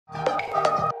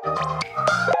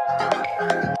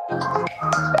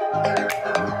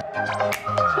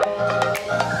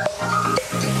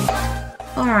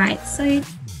So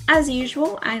as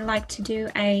usual, I like to do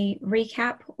a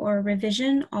recap or a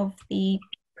revision of the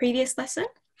previous lesson.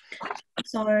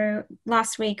 So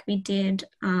last week we did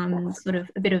sort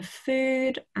of a bit of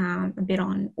food, a bit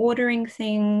on ordering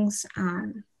things,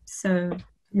 so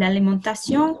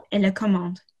l'alimentation et la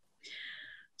commande.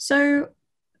 So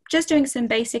just doing some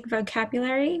basic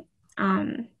vocabulary,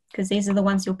 because these are the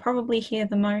ones you'll probably hear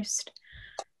the most.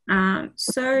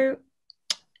 So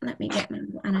let me get my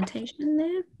little annotation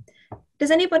there.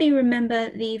 Does anybody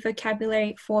remember the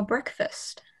vocabulary for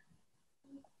breakfast?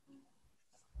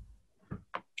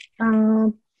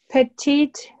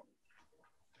 Petit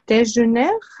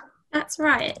déjeuner. That's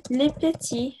right, le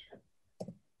petit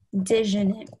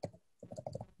déjeuner.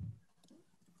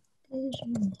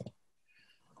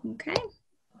 Okay.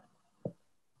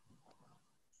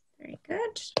 Very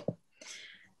good.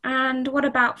 And what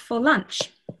about for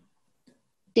lunch?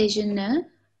 Déjeuner.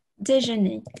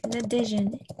 Déjeuner, le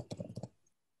déjeuner.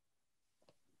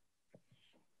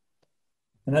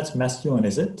 And that's masculine,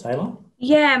 is it, Taylor?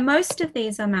 Yeah, most of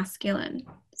these are masculine.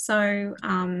 So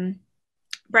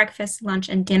breakfast, lunch,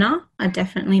 and dinner are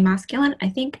definitely masculine. I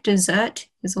think dessert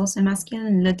is also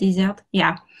masculine. Le dessert,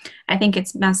 yeah, I think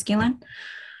it's masculine.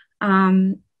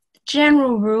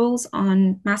 General rules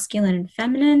on masculine and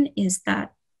feminine is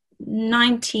that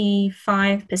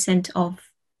 95%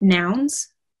 of nouns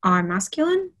are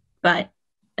masculine, but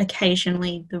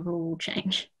occasionally the rule will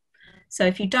change. So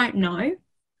if you don't know,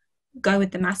 go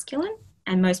with the masculine,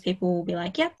 and most people will be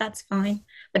like, yep, that's fine.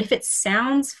 But if it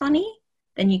sounds funny,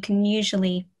 then you can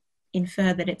usually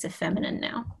infer that it's a feminine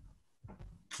noun.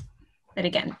 But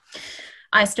again,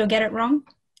 I still get it wrong,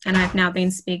 and I've now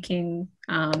been speaking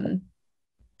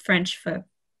French for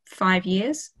 5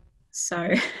 years.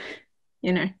 So,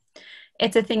 you know,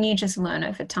 it's a thing you just learn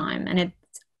over time, and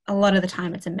it's a lot of the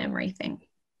time it's a memory thing,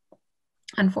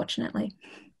 unfortunately.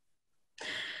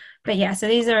 But yeah, so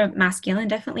these are masculine.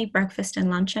 Definitely breakfast and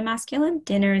lunch are masculine.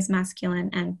 Dinner is masculine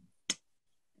and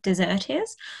dessert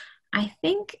is. I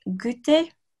think goûter,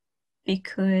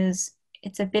 because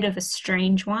it's a bit of a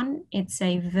strange one. It's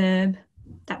a verb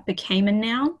that became a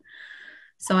noun.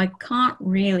 So I can't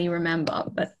really remember,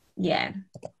 but yeah,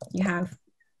 you have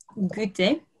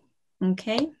goûter,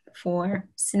 okay, for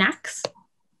snacks,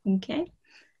 okay,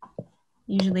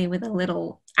 usually with a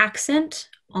little accent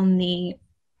on the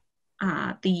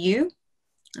U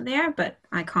there, but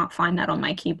I can't find that on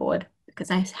my keyboard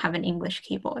because I have an English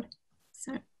keyboard.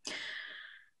 So,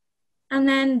 and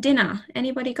then dinner.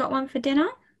 Anybody got one for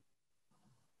dinner?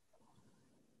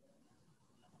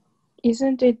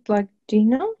 Isn't it like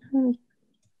dinner?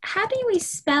 How do we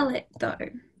spell it though?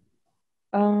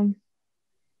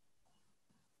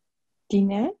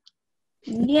 Dinner?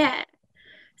 Yeah.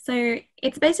 So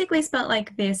it's basically spelled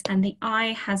like this, and the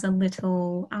I has a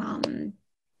little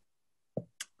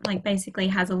basically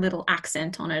has a little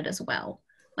accent on it as well,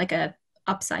 like a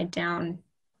upside down,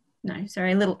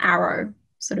 a little arrow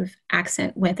sort of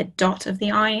accent where the dot of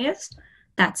the I is.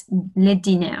 That's le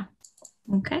dîner,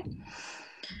 okay?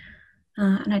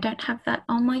 And I don't have that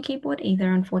on my keyboard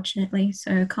either, unfortunately,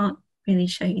 so I can't really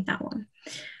show you that one.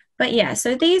 But yeah,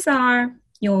 so these are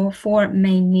your 4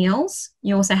 main meals.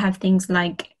 You also have things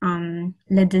like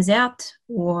le dessert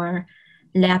or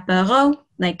l'apéro,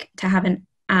 like to have an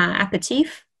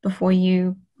aperitif before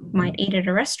you might eat at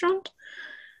a restaurant.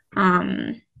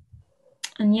 And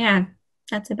yeah,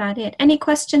 that's about it. Any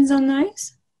questions on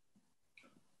those?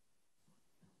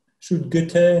 Should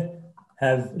goûter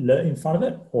have le in front of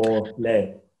it or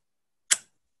le?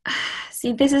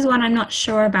 See, this is one I'm not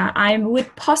sure about. I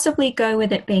would possibly go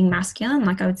with it being masculine,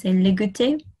 like I would say le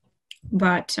goûter,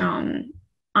 but I'm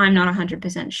not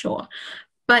 100% sure.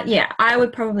 But yeah, I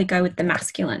would probably go with the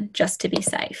masculine just to be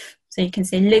safe. So you can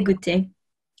say le goûter,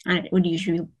 and it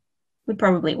would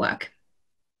probably work.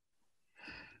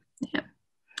 Yeah.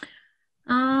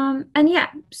 And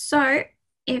yeah, so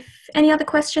if any other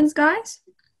questions, guys?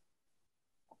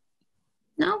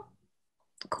 No?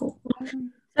 Cool.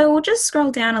 So we'll just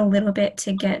scroll down a little bit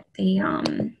to get the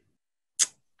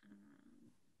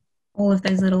all of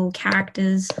those little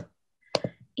characters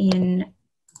in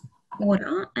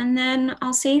order, and then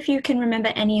I'll see if you can remember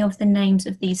any of the names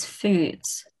of these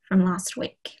foods from last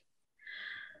week.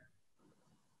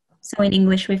 So in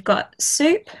English, we've got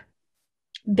soup,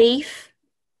 beef,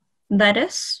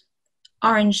 lettuce,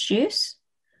 orange juice,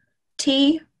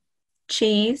 tea,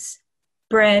 cheese,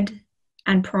 bread,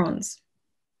 and prawns,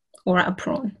 or a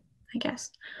prawn, I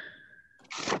guess.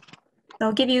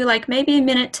 I'll give you like maybe a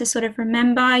minute to sort of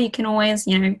remember. You can always,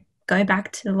 go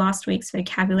back to last week's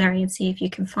vocabulary and see if you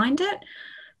can find it.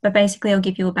 But basically, I'll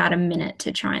give you about a minute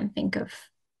to try and think of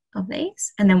of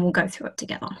these, and then we'll go through it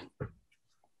together.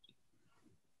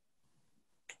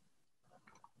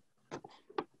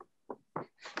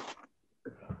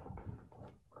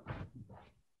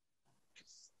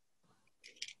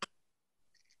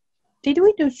 Did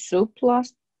we do soup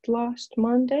last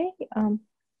Monday?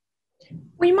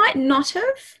 We might not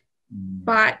have,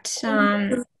 but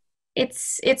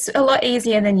it's a lot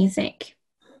easier than you think.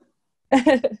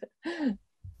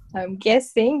 I'm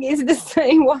guessing it's the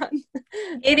same one.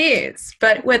 It is,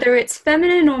 but whether it's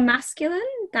feminine or masculine,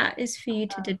 that is for you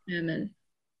to determine.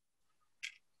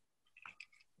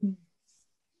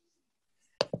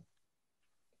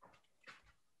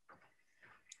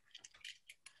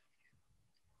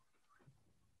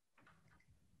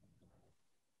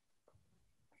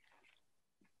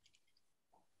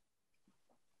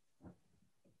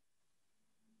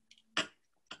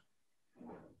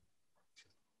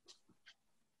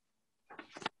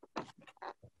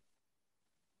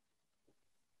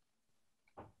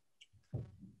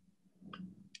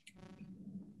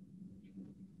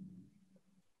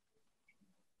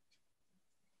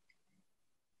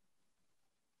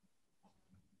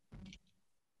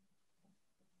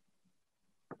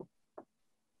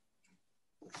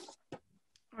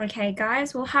 Okay,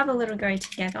 guys, we'll have a little go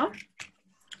together.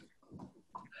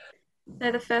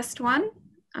 So the first one,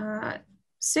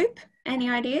 soup. Any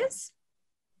ideas?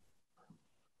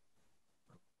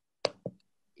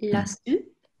 La soupe.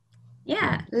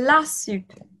 Yeah, la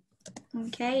soupe.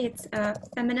 Okay, it's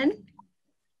feminine.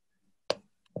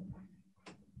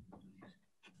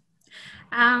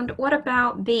 And what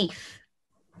about beef?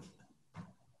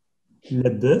 Le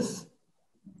bœuf.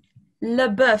 Le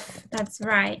bœuf, that's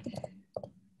right.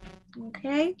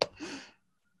 Okay.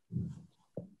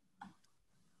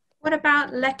 What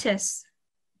about lettuce?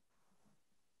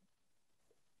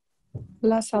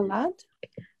 La salade.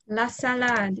 La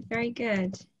salade, very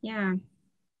good. Yeah.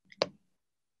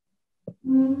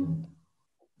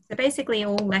 So basically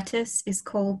all lettuce is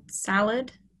called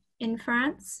salad in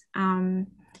France,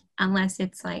 unless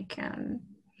it's like,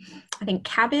 I think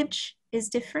cabbage is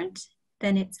different,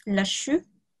 then it's la chou,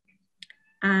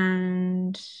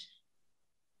 and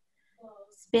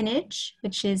spinach,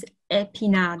 which is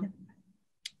épinade.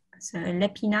 So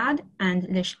l'épinade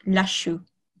and la chou,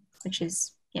 which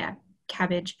is, yeah,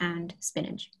 cabbage and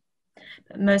spinach.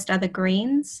 But most other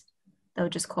greens, they'll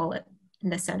just call it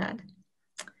la salade.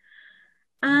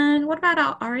 And what about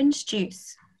our orange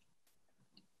juice?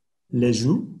 Les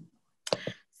joues.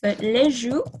 So les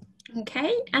joues,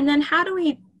 okay. And then how do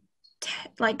we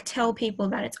tell people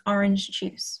that it's orange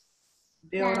juice?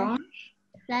 The orange.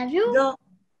 La joue.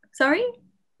 Sorry?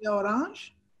 The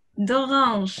orange.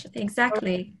 D'orange,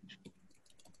 exactly.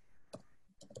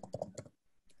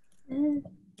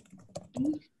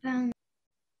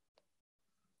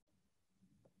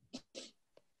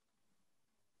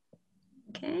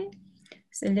 Okay,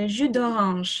 so le jus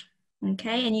d'orange.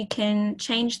 Okay, and you can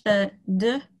change the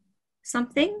de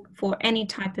something for any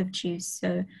type of juice.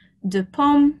 So de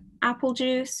pomme, apple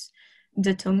juice,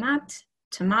 de tomate,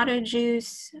 tomato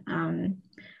juice,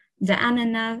 de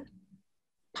ananas,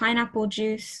 pineapple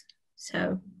juice.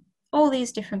 So all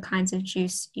these different kinds of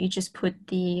juice, you just put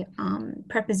the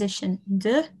preposition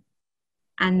de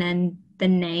and then the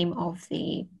name of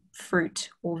the fruit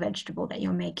or vegetable that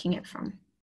you're making it from.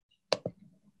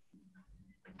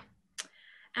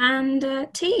 And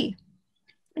tea.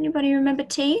 Anybody remember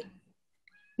tea?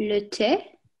 Le thé.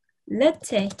 Le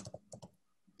thé.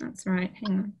 That's right.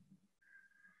 Hang on.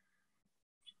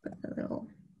 Put the little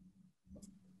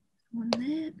one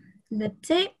there. Le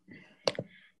thé.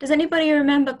 Does anybody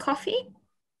remember coffee?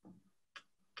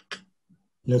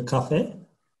 Le café.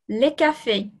 Le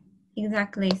café.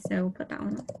 Exactly. So we'll put that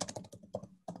one up.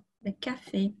 Le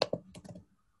café.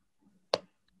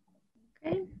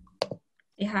 Okay.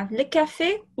 You have le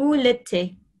café ou le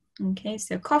thé. Okay,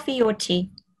 so coffee or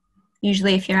tea.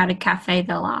 Usually if you're at a cafe,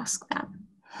 they'll ask that.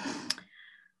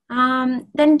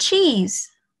 Then cheese.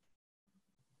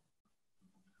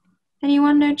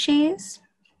 Anyone know cheese?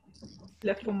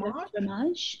 Le fromage. Le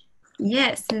fromage.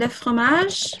 Yes, le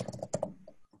fromage.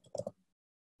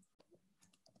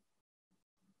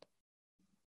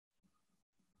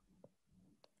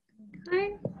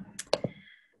 Okay.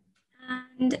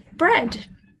 And bread.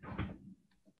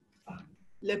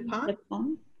 Le pain. Le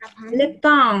pain. Le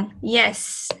pain,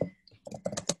 yes.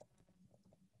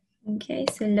 Okay,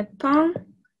 so le pain.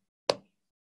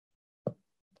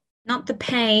 Not the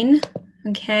pain,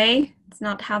 okay? It's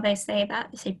not how they say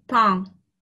that. They say pain.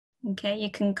 Okay, you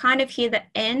can kind of hear the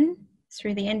N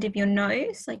through the end of your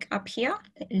nose, like up here.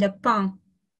 Le pain.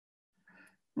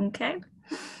 Okay.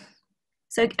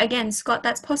 So again, Scott,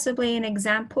 that's possibly an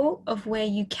example of where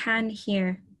you can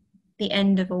hear the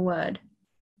end of a word.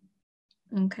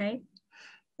 Okay,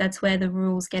 that's where the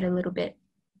rules get a little bit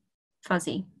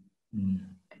fuzzy.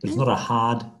 But it's not a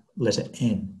hard letter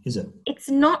N, is it? It's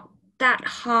not that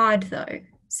hard though.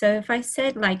 So if I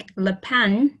said like le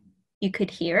pain, you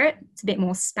could hear it. It's a bit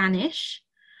more Spanish.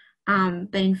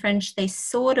 But in French, they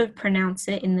sort of pronounce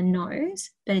it in the nose,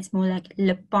 but it's more like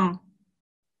le pain.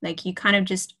 Like you kind of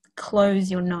just close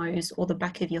your nose or the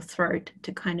back of your throat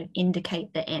to kind of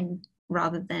indicate the N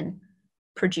rather than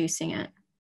producing it.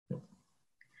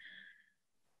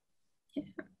 Yeah.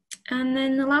 And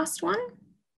then the last one,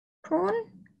 prawn.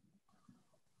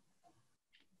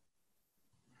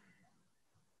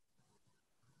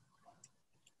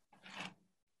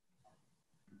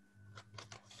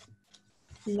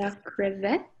 La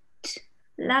crevette.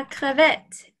 La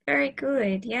crevette. Very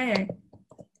good. Yeah.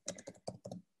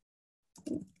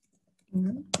 I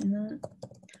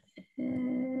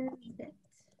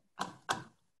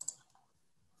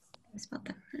spelled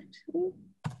that right. Ooh.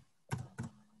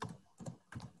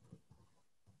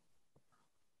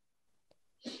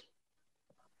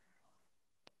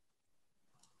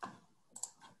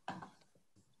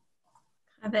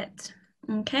 Crevette.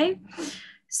 Okay.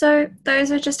 So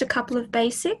those are just a couple of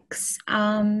basics.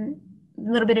 A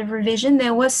little bit of revision.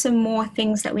 There was some more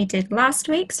things that we did last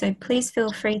week, so please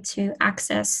feel free to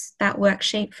access that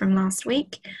worksheet from last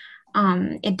week.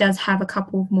 It does have a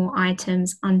couple more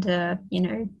items under,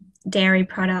 dairy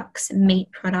products,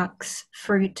 meat products,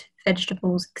 fruit,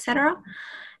 vegetables, etc.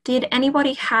 Did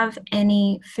anybody have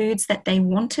any foods that they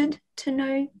wanted to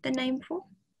know the name for?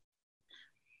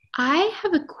 I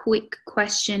have a quick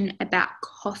question about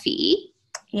coffee.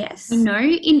 Yes. You know,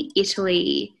 in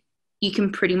Italy, you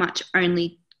can pretty much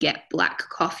only get black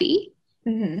coffee.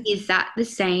 Mm-hmm. Is that the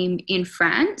same in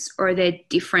France, or are there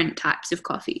different types of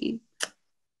coffee?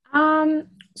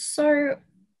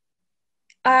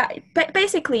 But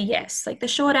basically, yes. Like the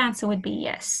short answer would be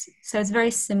yes. So it's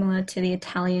very similar to the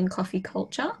Italian coffee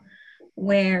culture,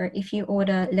 where if you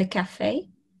order le café,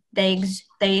 they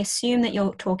assume that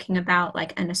you're talking about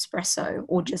like an espresso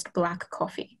or just black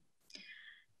coffee.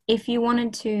 If you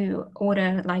wanted to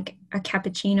order like a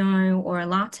cappuccino or a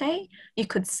latte, you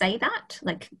could say that,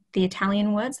 like the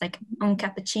Italian words, like un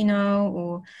cappuccino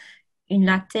or un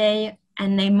latte,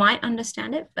 and they might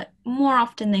understand it, but more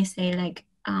often they say like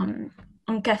un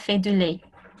café de lait.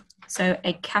 So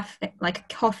a cafe, like a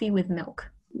coffee with milk.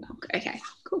 Okay,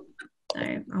 cool. So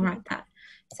I'll write that.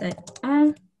 So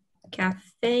un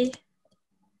café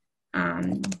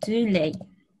de lait.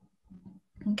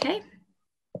 Okay.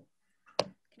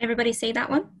 Can everybody see that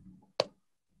one?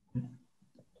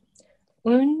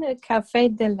 Un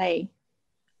café de lait.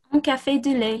 Un café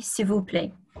de lait, s'il vous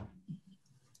plaît.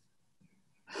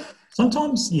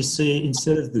 Sometimes you see it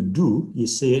instead of the do, you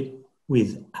see it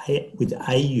with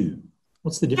AU.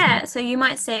 What's the difference? Yeah, so you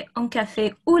might say un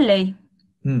café au lait.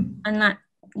 Hmm. And that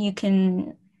you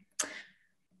can,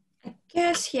 I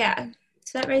guess, yeah.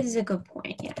 So that raises a good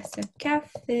point. Yeah, so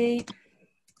café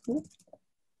au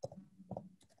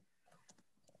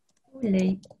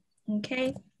lait.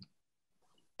 Okay.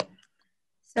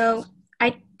 So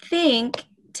I think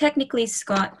technically,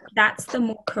 Scott, that's the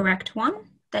more correct one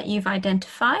that you've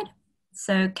identified.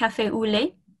 So café au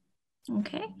lait.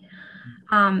 Okay.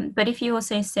 But if you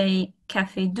also say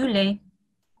café du lait,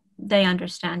 they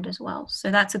understand as well.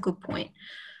 So that's a good point.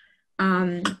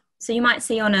 So you might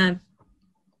see on a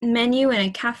menu in a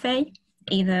cafe,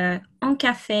 either un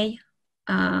café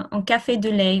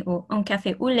du lait, or un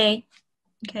café au lait.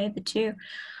 Okay, the two.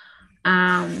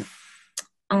 Un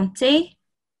thé.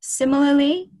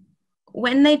 Similarly,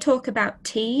 when they talk about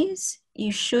teas,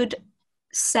 you should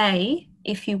say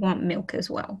if you want milk as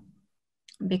well,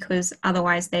 because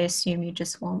otherwise they assume you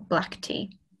just want black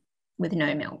tea with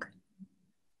no milk.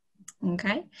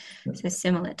 Okay, so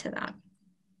similar to that.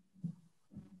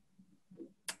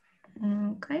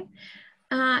 Okay.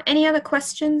 Any other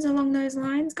questions along those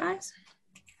lines, guys?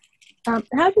 How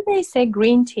do they say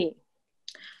green tea?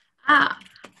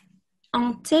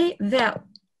 Un thé vert.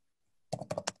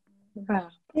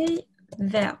 Vert. Thé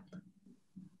vert.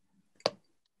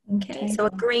 Okay, so a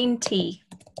green tea.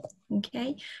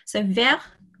 Okay, so vert,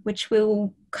 which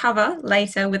we'll cover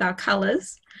later with our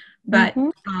colors, but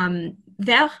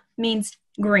vert means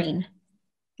green.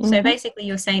 So basically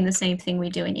you're saying the same thing we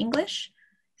do in English.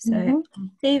 So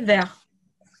thé vert.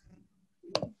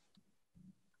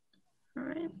 All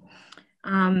right.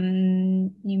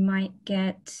 You might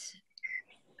get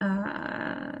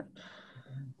un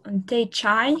thé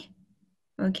chai.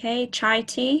 Okay, chai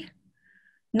tea.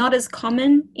 Not as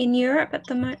common in Europe at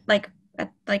the moment, like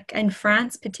like in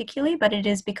France particularly, but it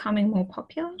is becoming more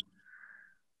popular.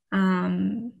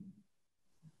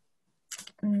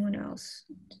 What else?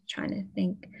 Trying to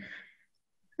think.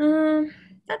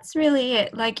 That's really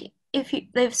it. Like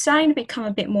they're starting to become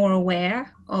a bit more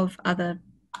aware of other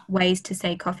ways to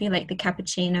say coffee, like the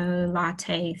cappuccino,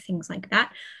 latte, things like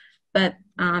that. But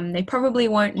they probably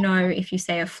won't know if you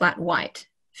say a flat white,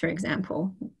 for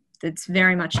example. It's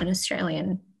very much an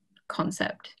Australian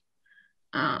concept.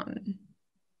 But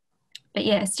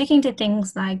yeah, sticking to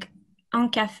things like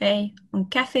un café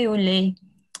au lait,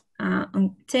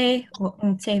 un thé or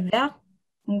un thé vert,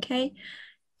 okay?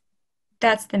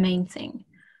 That's the main thing.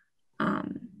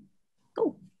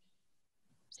 Oh,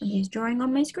 somebody's drawing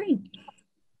on my screen.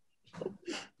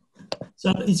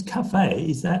 So is cafe,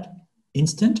 is that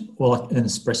instant or like an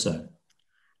espresso?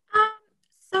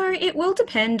 So it will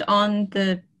depend on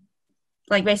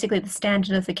basically the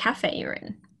standard of the cafe you're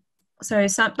in. So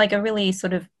some like a really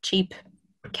sort of cheap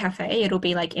cafe, it'll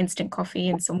be like instant coffee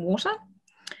and some water.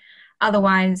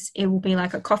 Otherwise, it will be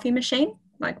like a coffee machine,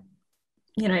 like,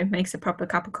 makes a proper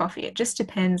cup of coffee. It just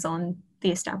depends on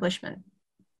the establishment.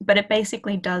 But it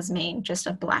basically does mean just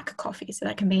a black coffee. So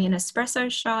that can be an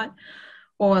espresso shot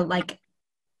or like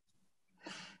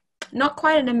not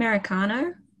quite an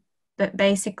Americano, but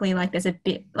basically like there's a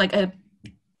bit like a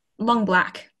long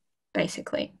black,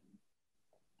 basically,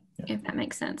 if that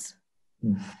makes sense.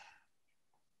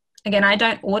 Again, I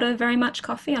don't order very much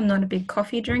coffee. I'm not a big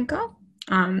coffee drinker.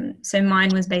 So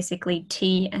mine was basically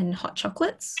tea and hot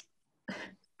chocolates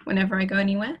whenever I go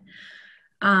anywhere.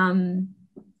 And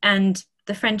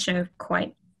the French are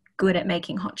quite good at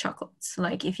making hot chocolates.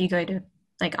 Like if you go to,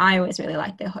 like I always really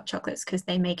like their hot chocolates because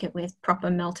they make it with proper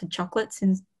melted chocolates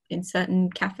in certain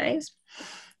cafes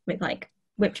with like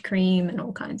whipped cream and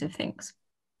all kinds of things.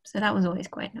 So that was always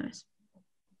quite nice.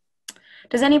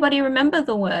 Does anybody remember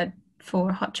the word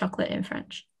for hot chocolate in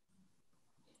French?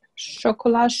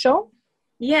 Chocolat chaud?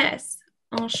 Yes,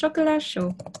 un chocolat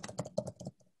chaud.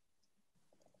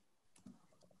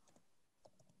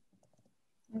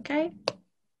 Okay.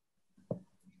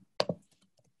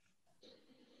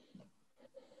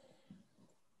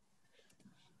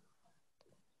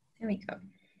 There we go.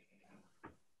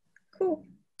 Cool.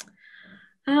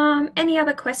 Any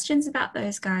other questions about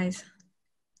those guys?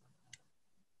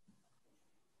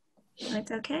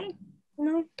 That's okay?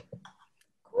 No?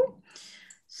 Cool.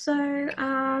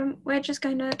 So we're just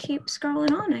going to keep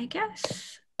scrolling on, I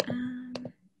guess.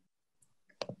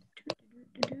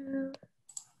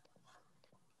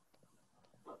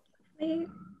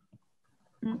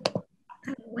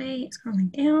 Way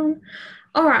scrolling down.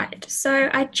 All right, so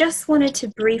I just wanted to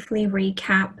briefly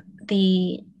recap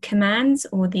the commands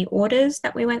or the orders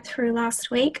that we went through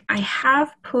last week. I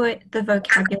have put the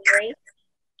vocabulary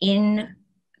in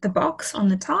the box on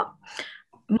the top.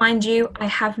 Mind you, I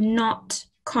have not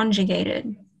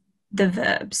conjugated the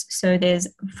verbs. So there's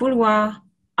vouloir,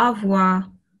 avoir,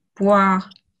 boire,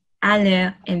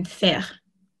 aller, and faire.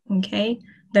 Okay,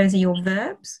 those are your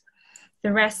verbs.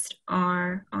 The rest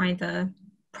are either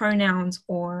pronouns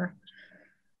or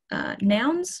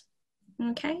nouns.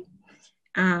 Okay,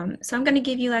 so I'm going to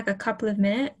give you like a couple of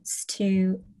minutes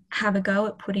to have a go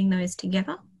at putting those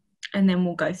together, and then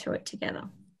we'll go through it together.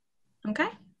 Okay.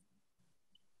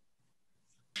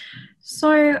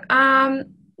 So,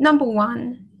 number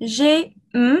one, j'ai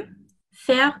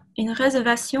faire une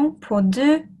réservation pour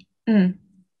deux.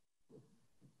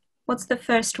 What's the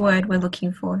first word we're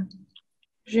looking for?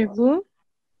 Je veux.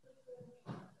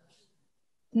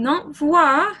 Not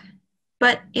voir,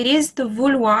 but it is the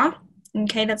vouloir.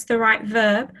 Okay, that's the right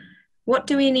verb. What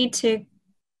do we need to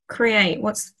create?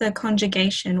 What's the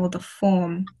conjugation or the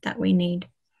form that we need?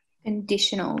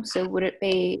 Conditional. So would it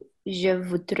be je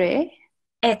voudrais?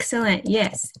 Excellent,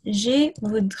 yes. Je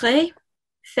voudrais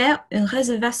faire une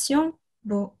réservation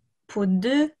pour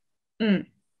deux.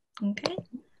 Okay.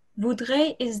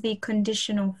 Voudrais is the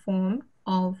conditional form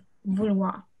of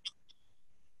vouloir.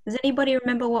 Does anybody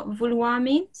remember what vouloir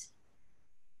means?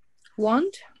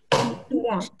 Want? To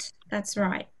want. That's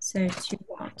right. So to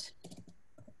want.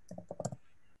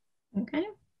 Okay.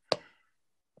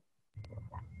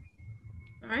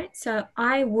 All right. So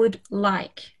I would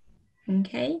like.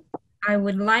 Okay. I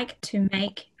would like to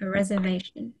make a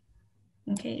reservation.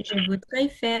 Okay. Je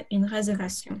voudrais faire une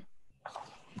réservation.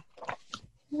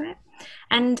 Right.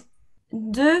 And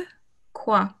de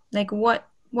quoi? Like what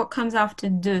comes after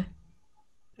de?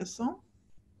 Person.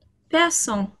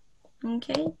 Person.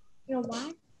 Okay.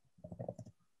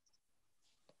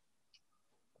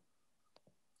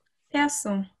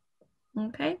 Person.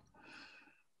 Okay.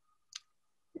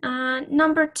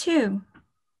 Number two.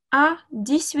 À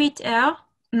 18h,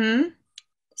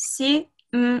 s'il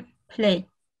me plaît.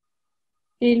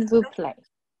 S'il vous plaît.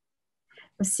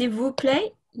 S'il vous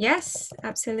plaît. Yes,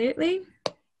 absolutely.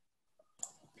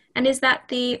 And is that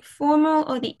the formal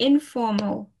or the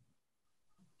informal?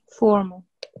 Formal.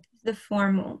 The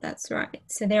formal, that's right.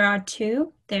 So there are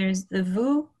two. There's the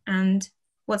vous and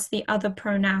what's the other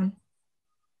pronoun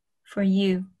for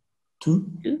you? Tu.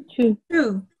 Tu.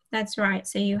 Tu. That's right.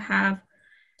 So you have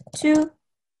tu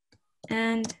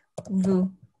and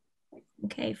vous.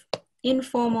 Okay,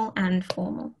 informal and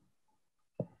formal.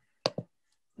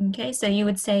 Okay, so you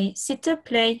would say s'il te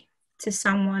plaît to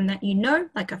someone that you know,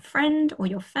 like a friend or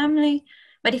your family.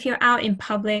 But if you're out in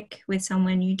public with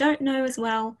someone you don't know as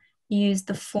well, you use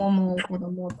the formal or the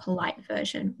more polite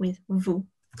version with vous.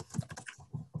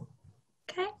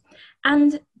 Okay,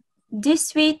 and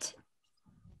 18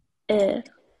 heures,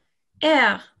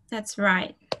 that's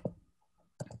right.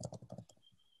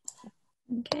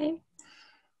 Okay.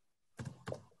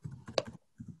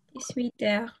 18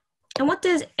 heures. And what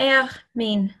does heure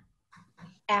mean?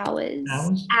 Hours.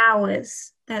 Hours.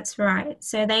 Hours, that's right.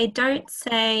 So they don't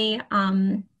say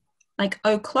like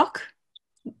o'clock,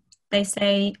 they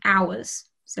say hours.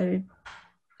 So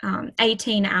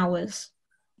 18 hours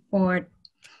or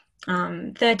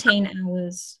 13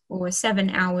 hours or 7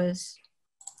 hours.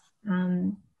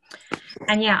 And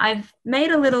yeah, I've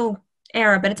made a little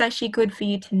error, but it's actually good for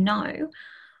you to know.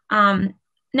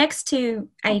 Next to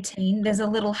 18, there's a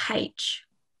little H,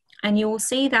 and you will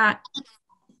see that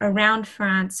around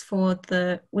France for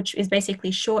which is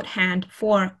basically shorthand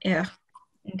for heure.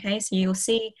 Okay, so you'll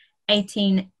see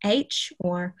 18H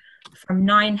or from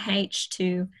 9H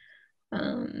to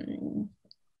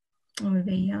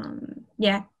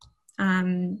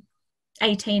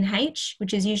 18H,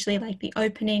 which is usually like the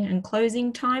opening and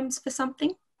closing times for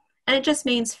something. And it just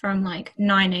means from like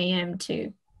 9 a.m.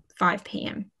 to 5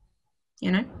 p.m.,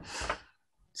 you know?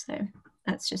 So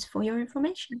that's just for your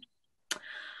information.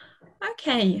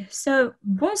 Okay, so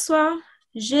bonsoir.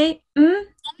 J'ai une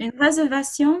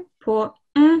réservation pour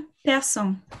une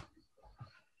personne.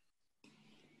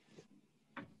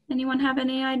 Anyone have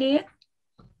any idea?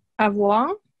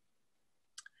 Avoir.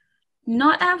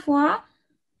 Not avoir.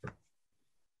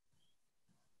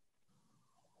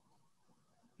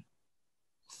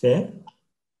 Faire.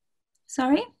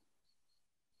 Sorry?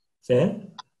 Faire.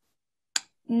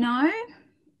 No.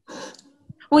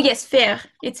 Oh, yes, faire.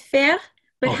 It's faire.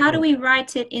 But Oh, how do faire. we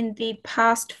write it in the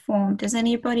past form? Does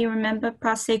anybody remember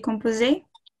passé composé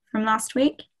from last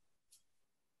week?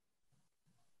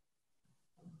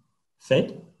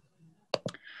 Fait.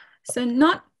 So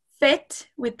not fait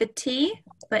with the T,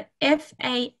 but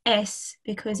F-A-S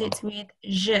because it's with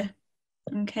je,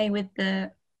 okay, with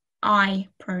the I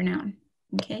pronoun,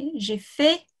 okay? J'ai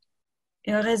fait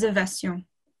une réservation,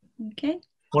 okay?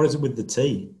 What is it with the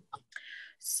T?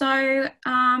 So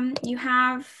you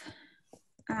have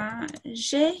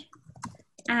j'ai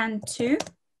and tu,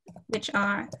 which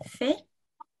are fait,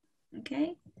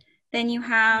 okay? Then you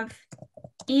have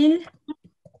il,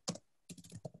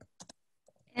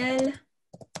 elle,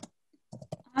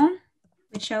 on,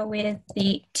 which are with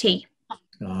the T.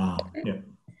 Ah, yeah.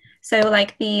 So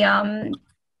like the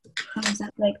how is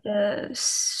that, like the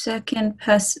second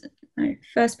person, no,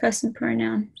 first person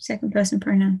pronoun, second person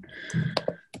pronoun.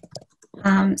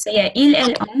 So yeah, il,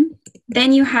 elle, on.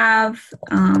 Then you have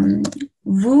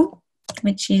vous,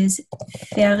 which is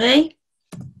ferez.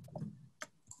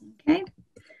 Okay.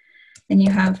 Then you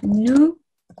have nous,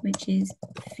 which is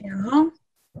ferons.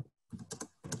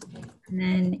 And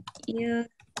then il,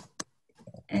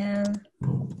 elle,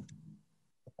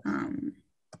 on.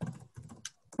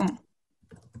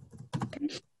 Okay.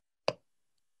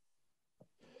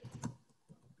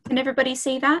 Can everybody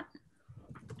see that?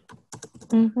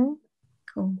 Mm-hmm.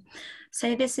 Cool.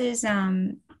 So this is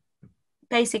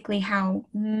basically how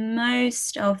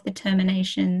most of the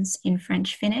terminations in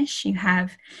French finish. You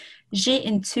have j'ai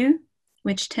and tu,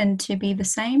 which tend to be the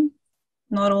same,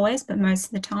 not always, but most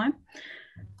of the time.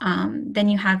 Then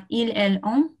you have il, elle,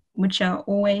 on, which are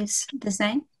always the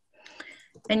same.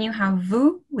 Then you have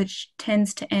vous, which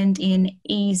tends to end in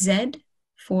ez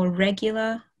for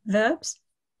regular verbs.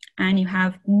 And you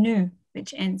have nous,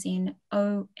 which ends in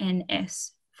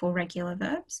ons for regular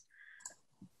verbs.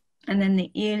 And then the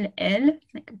il, elle,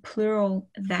 like plural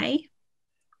they.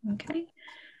 Okay.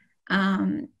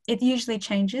 It usually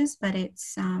changes, but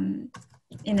it's in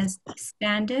a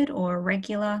standard or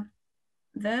regular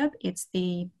verb. It's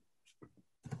the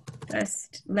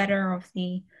first letter of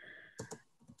the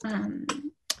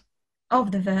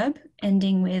verb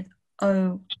ending with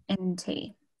ont,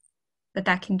 but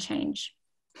that can change.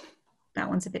 That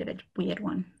one's a bit of a weird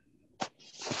one.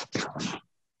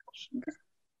 Okay.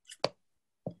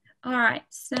 All right.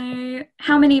 So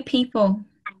how many people?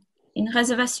 Une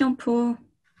réservation pour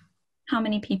how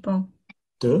many people?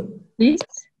 Deux. 10.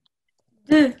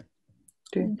 Deux.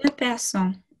 Deux. Deux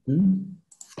personnes. Deux.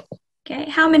 Okay.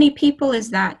 How many people is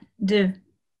that? Deux.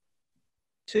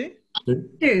 Two. Deux.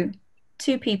 Two.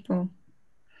 Two people.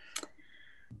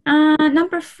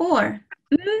 Number 4.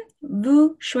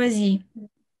 Vous choisis.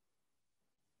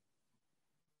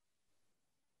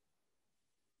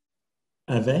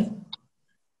 Avez.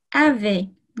 Avez.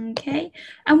 Okay.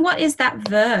 And what is that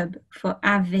verb for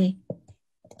avez?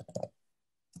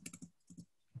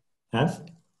 Have.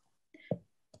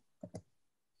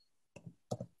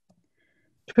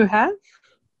 To have.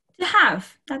 To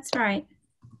have. That's right.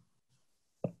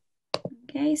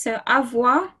 Okay. So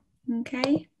avoir.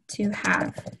 Okay. To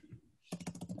have.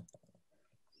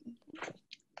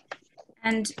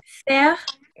 And faire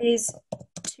is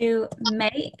to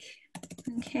make.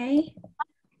 Okay.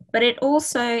 But it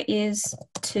also is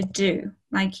to do.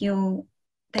 Like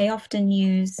they often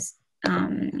use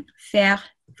faire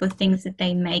for things that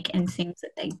they make and things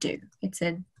that they do. It's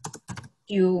a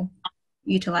dual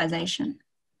utilization.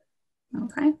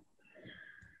 Okay.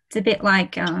 It's a bit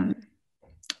like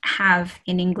have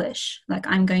in English. Like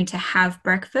I'm going to have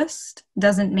breakfast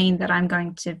doesn't mean that I'm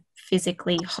going to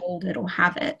physically hold it or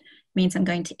have it. It means I'm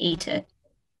going to eat it.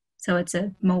 So it's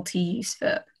a multi-use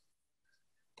verb.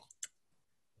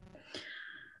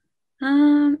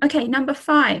 Okay, number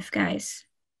 5, guys.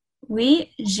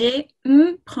 Oui, j'ai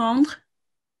prendre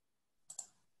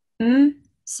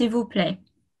s'il vous plaît.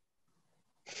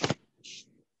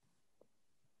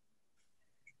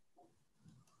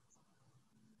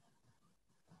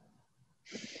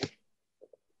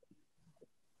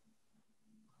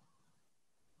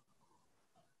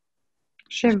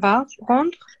 Je vais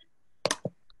prendre.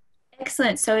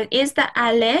 Excellent. So it is the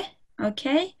aller,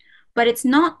 okay? But it's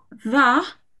not va,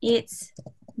 it's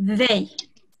vais.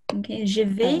 Okay, je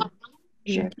vais.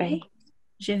 Je vais.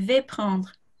 Je vais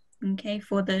prendre. Okay,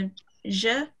 for the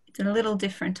je, it's a little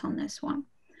different on this one.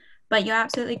 But you're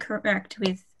absolutely correct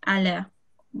with aller.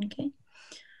 Okay.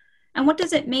 And what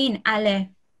does it mean, aller?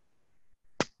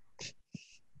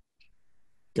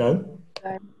 Go.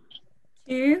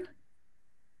 To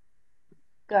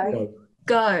Go.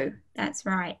 go. That's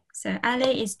right. So aller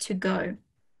is to go.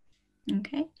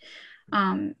 Okay.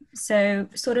 So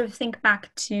sort of think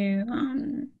back to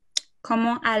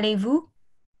comment allez-vous?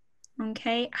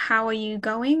 Okay. How are you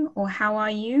going or how are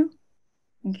you?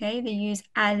 Okay. They use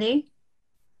aller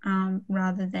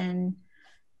rather than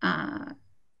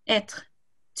être,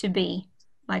 to be,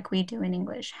 like we do in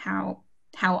English. How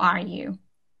are you?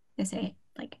 They say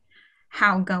like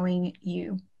how going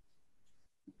you.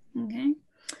 Okay.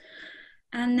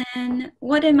 And then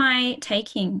what am I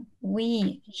taking?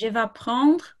 Oui, je vais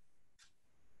prendre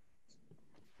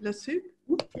La soupe.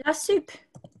 la soupe.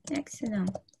 Excellent.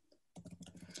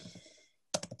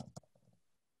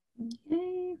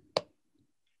 Okay.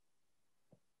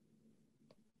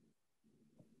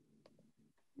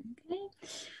 Okay.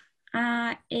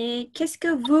 Et qu'est-ce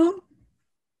que vous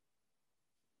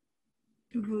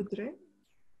Voudrais.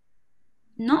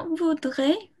 non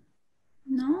voudrez?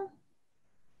 Non.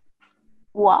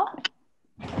 What?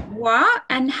 What?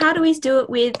 And how do we do it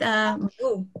with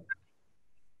vous?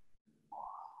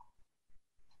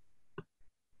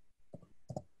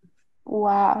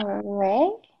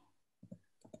 Ware?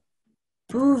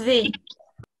 Buvez.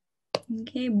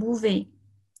 Okay, buvez.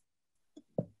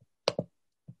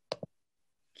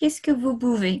 Qu'est-ce que vous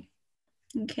buvez?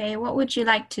 Okay, what would you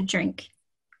like to drink?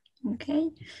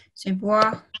 Okay, so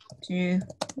boire, to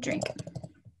drink.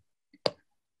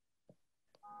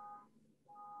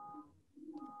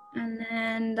 And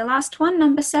then the last one,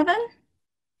 number 7.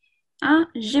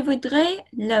 Je voudrais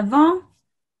le vin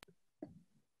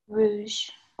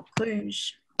Rouge.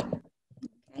 rouge.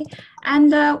 Okay,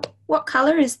 and what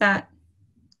color is that?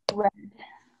 Red.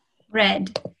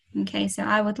 Red. Okay, so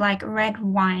I would like red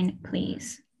wine,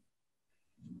 please.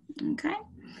 Okay.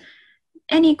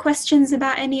 Any questions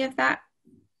about any of that,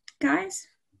 guys?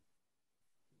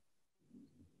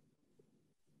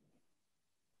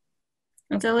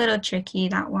 It's a little tricky,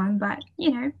 that one, but,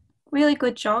 you know, really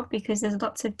good job because there's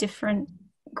lots of different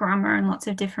grammar and lots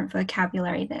of different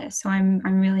vocabulary there. So I'm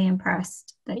really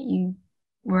impressed that you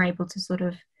were able to sort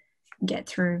of get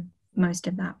through most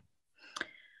of that.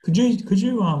 Could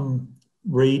you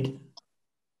read,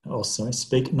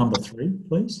 speak number 3,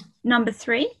 please? Number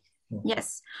 3,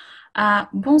 yes.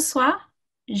 Bonsoir,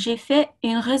 j'ai fait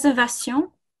une réservation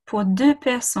pour 2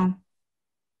 personnes.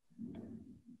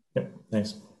 Yep,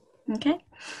 thanks. Okay,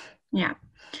 yeah.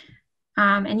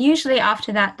 And usually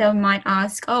after that, they might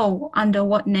ask, oh, under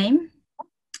what name?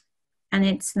 and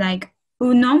it's like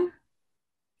Unum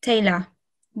Taylor.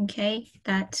 Okay,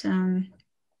 that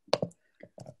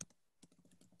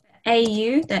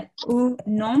AU, that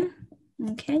Unum.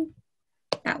 Okay,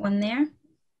 that one there.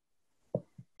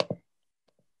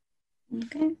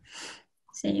 Okay,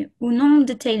 say au nom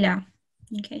de Taylor.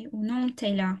 Okay, au nom de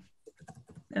Taylor.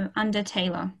 So under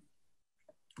Taylor,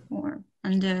 or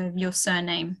under your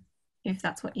surname, if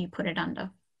that's what you put it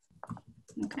under.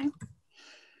 Okay.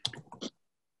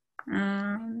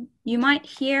 You might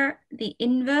hear the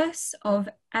inverse of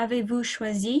avez-vous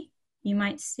choisi? You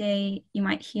might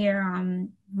hear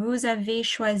vous avez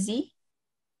choisi.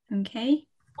 Okay.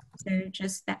 So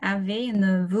just the avez and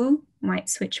the vous might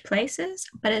switch places,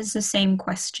 but it's the same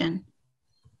question.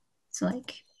 It's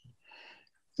like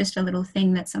just a little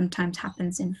thing that sometimes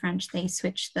happens in French. They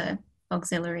switch the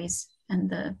auxiliaries and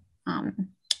the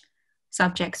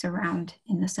subjects around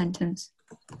in the sentence.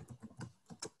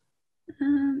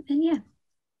 And yeah,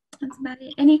 that's about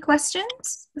it. Any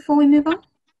questions before we move on?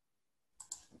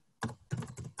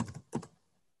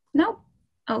 No?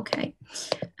 Okay.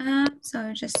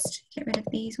 So just get rid of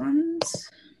these ones.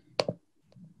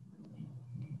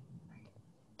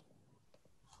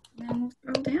 And then we'll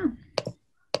scroll down.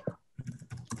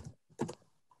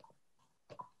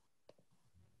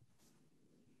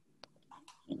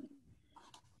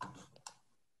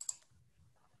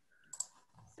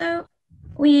 So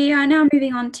we are now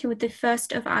moving on to the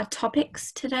first of our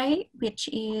topics today, which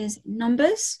is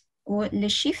numbers, or les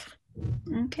chiffres.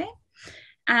 Okay.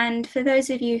 And for those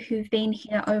of you who've been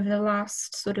here over the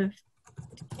last sort of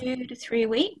 2 to 3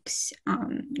 weeks,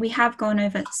 we have gone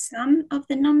over some of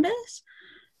the numbers.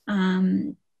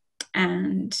 And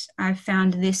I've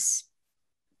found this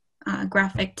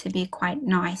graphic to be quite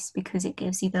nice because it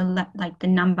gives you the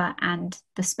number and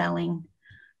the spelling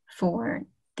for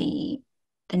the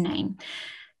name.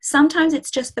 Sometimes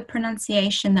it's just the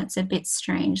pronunciation that's a bit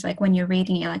strange. Like when you're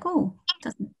reading it, you're like, oh, it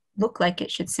doesn't look like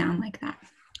it should sound like that.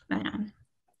 But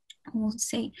we'll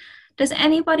see. Does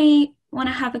anybody want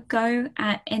to have a go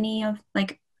at any of,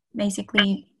 like,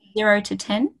 basically 0 to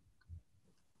 10?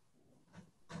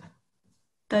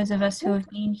 Those of us who have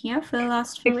been here for the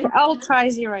last few weeks? I'll try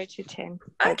 0 to 10.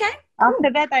 Okay.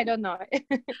 After that, I don't know.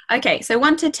 Okay, so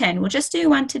 1 to 10. We'll just do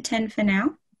 1 to 10 for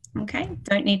now. Okay,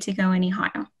 don't need to go any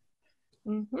higher.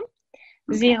 Mm-hmm.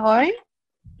 Okay. 0,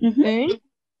 1, 2,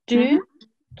 3,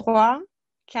 4,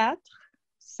 5,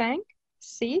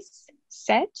 6,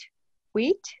 7,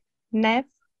 8, 9,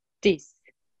 10.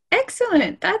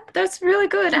 Excellent. That's really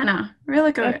good, Anna.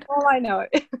 Really good. That's all I know.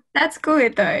 That's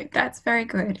good, though. That's very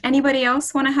good. Anybody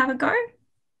else want to have a go?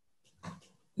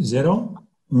 0,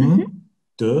 1,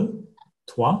 2,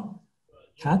 3, 4,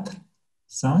 5,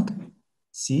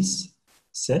 6,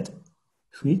 7,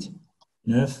 8,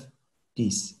 9, 10.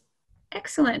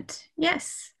 Excellent.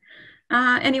 Yes.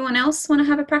 Anyone else want to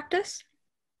have a practice?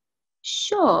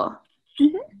 Sure.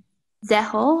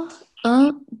 0,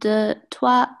 1, 2, 3,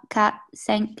 4, 5,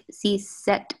 6,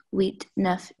 7, 8,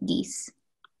 9, 10.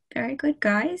 Very good,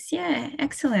 guys. Yeah,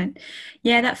 excellent.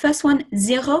 Yeah, that first one,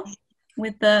 0,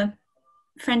 with the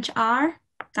French R,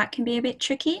 that can be a bit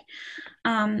tricky.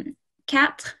 4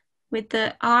 with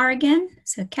the R again,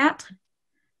 so 4.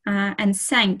 And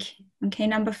 5. Okay,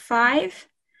 number 5.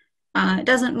 It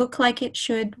doesn't look like it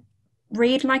should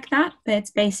read like that, but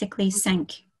it's basically 5.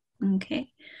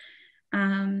 Okay.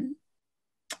 3.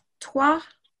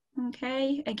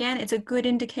 Okay, again, it's a good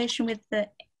indication with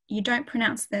you don't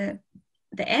pronounce the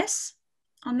S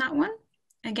on that one.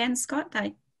 Again, Scott,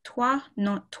 that toi,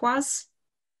 not tois.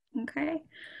 Okay.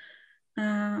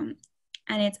 And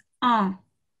it's un,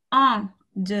 2,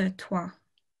 3.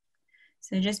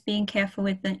 So just being careful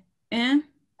with the un.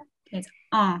 Okay, it's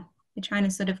un. You're trying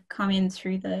to sort of come in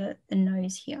through the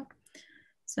nose here.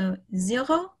 So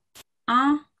 0,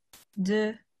 1,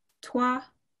 2, 3, 4,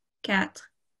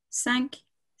 5,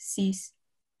 6,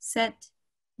 7,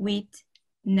 8,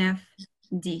 9,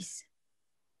 10.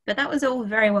 But that was all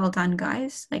very well done,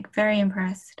 guys. Like, very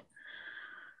impressed.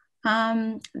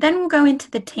 Then we'll go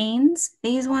into the teens.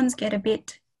 These ones get a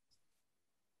bit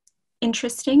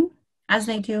interesting, as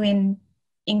they do in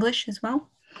English as well.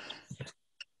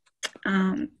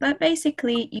 But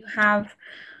basically, you have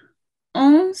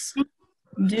 11,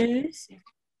 12,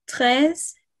 13,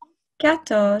 14,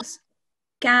 15,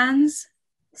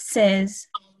 16,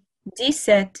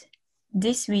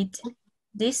 17,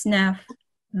 18, 19,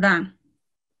 20.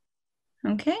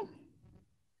 Okay.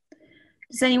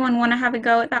 Does anyone want to have a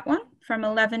go at that one from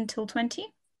 11 till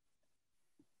 20?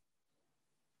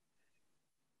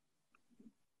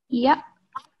 Yeah.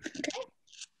 Okay.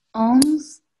 11,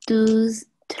 12,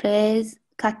 13,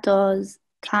 14,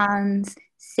 15,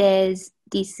 16,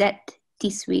 17,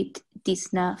 18,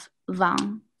 19,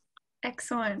 20.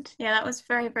 Excellent. Yeah, that was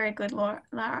very, very good,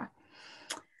 Lara.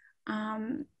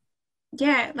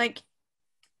 Yeah, like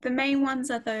the main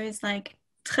ones are those like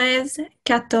 13,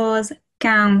 14,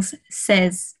 15,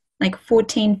 16, like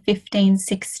 14, 15,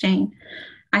 16.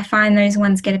 I find those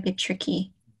ones get a bit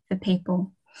tricky for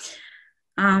people.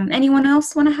 Anyone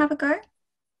else want to have a go?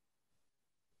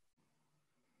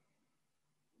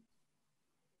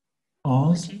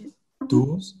 Onze,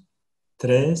 12,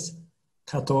 13,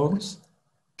 14,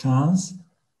 15,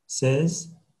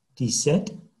 16,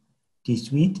 17,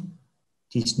 18,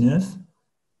 19,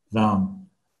 20.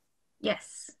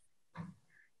 Yes.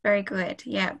 Very good.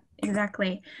 Yeah,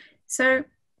 exactly. So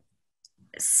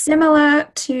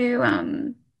similar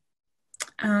to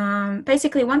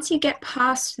basically once you get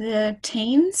past the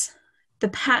teens, the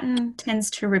pattern tends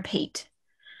to repeat.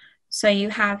 So you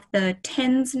have the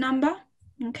tens number,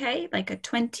 okay, like a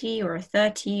 20 or a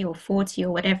 30 or 40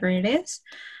 or whatever it is.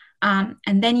 And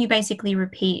then you basically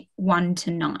repeat 1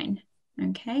 to 9,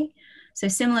 okay? So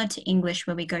similar to English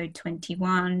where we go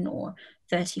 21 or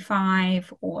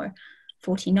 35 or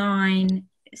 49,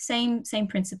 same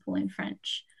principle in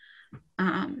French.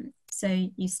 So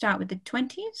you start with the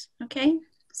 20s, okay?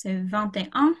 So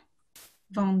 21,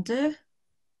 22,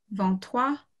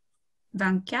 23, 24,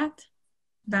 25,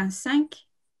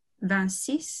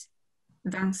 26,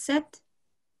 27,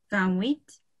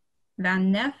 28,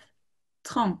 29,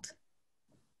 30.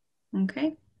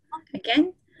 Okay?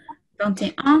 Again,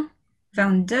 21,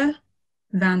 22,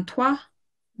 23,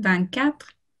 24, 25,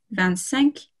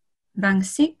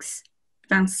 26,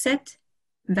 27,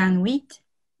 28,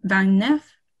 29,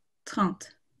 30.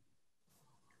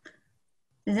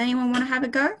 Does anyone want to have a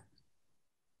go?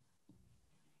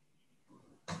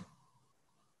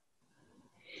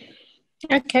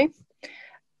 Okay.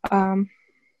 20,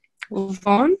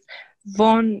 21,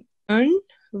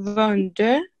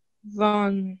 22,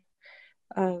 20,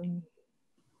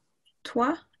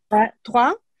 Toi?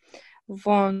 23,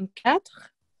 24,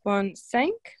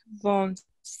 25,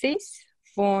 26,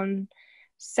 27,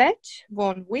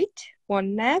 28,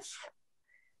 29,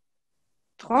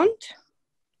 30.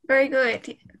 Very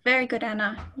good. Very good,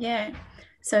 Anna. Yeah.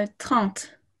 So 30.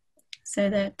 So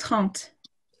the 30.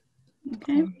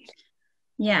 Okay.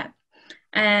 Yeah.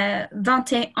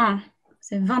 21.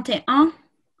 So 21.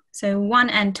 So 1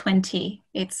 and 20.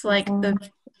 It's like it's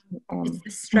the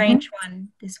strange one,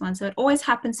 this one. So it always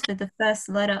happens for the first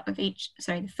letter of each,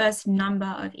 the first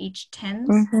number of each tens.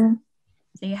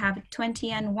 So you have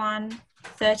 20 and 1,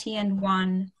 30 and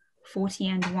 1, 40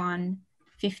 and 1,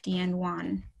 50 and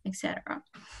 1, etc.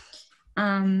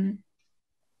 And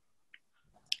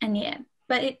yeah,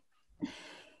 but it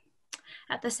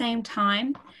at the same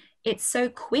time, it's so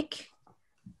quick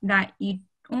that you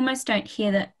almost don't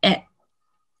hear the et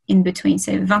in between.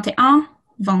 So 21,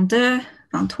 22,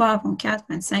 23, 24, 25,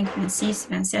 26,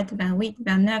 27, 28,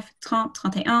 29,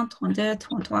 30, 31, 32,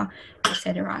 33,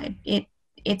 etc.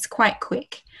 It's quite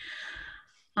quick.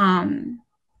 And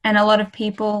a lot of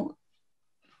people,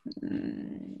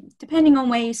 depending on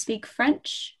where you speak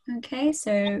French, okay,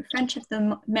 so French of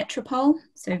the metropole,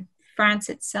 so France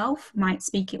itself might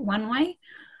speak it one way,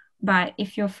 but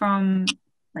if you're from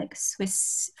like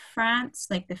Swiss France,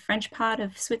 like the French part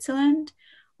of Switzerland,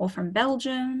 or from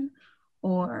Belgium,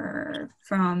 or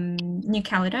from New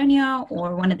Caledonia,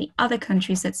 or one of the other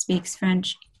countries that speaks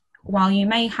French, while you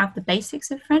may have the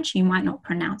basics of French, you might not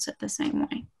pronounce it the same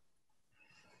way.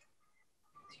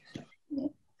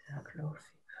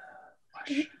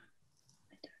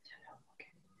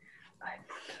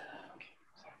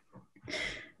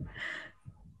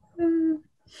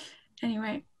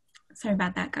 Anyway, sorry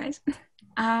about that, guys.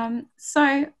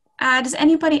 So does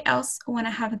anybody else want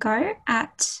to have a go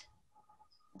at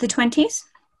the 20s?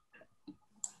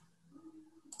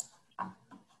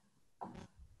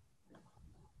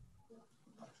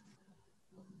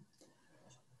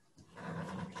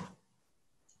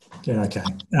 Yeah, okay.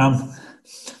 20,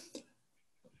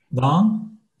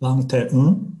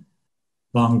 21,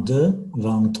 22, 23,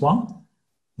 24,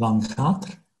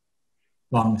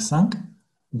 25,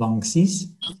 26,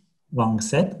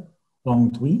 27,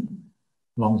 28,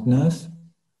 29,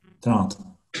 30.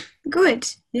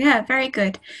 Good. Yeah, very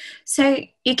good. So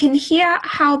you can hear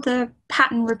how the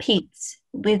pattern repeats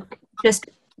with just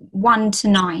 1 to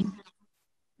 9,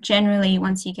 generally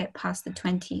once you get past the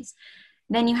 20s.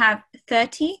 Then you have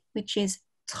 30, which is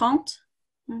 30,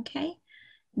 okay?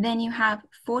 Then you have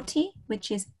 40,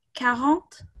 which is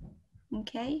 40,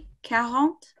 okay?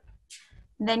 40.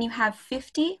 Then you have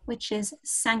 50, which is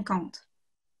 50,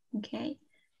 okay?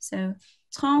 So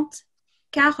 30,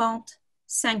 40,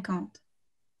 50.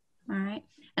 All right.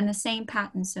 And the same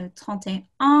pattern. So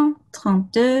 31,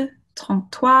 32, 33,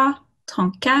 34, 35,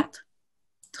 36,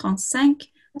 37, 38,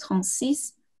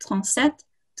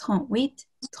 39, 40,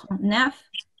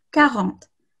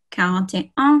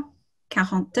 41,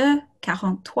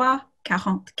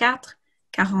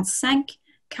 42, 43, 44, 45, 46,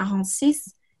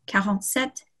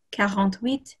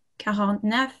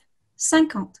 47,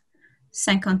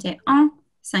 48, 49, 50, 51,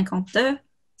 52,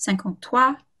 53,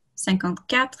 54,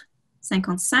 55,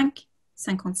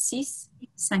 56,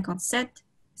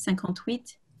 57,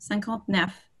 58,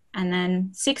 59. And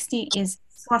then 60 is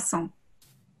 60.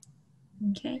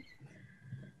 Okay.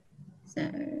 So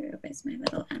where's my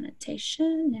little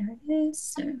annotation? There it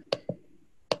is. So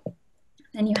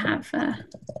then you have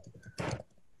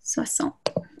 60.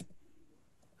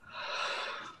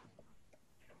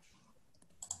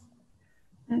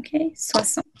 Okay,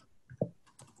 60.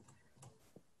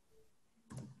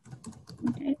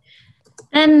 Okay.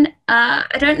 Then I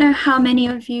don't know how many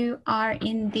of you are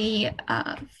in the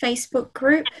Facebook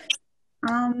group,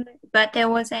 but there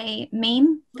was a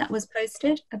meme that was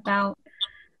posted about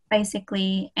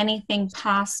basically anything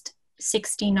past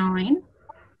 69,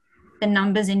 the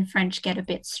numbers in French get a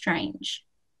bit strange.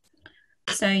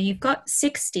 So you've got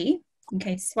 60,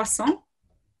 okay, 60.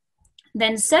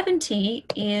 Then 70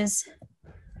 is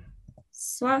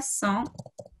 70.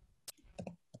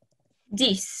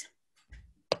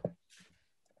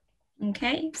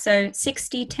 Okay, so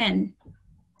 60, 10.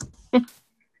 All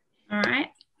right.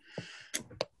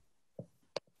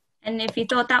 And if you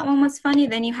thought that one was funny,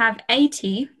 then you have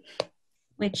 80,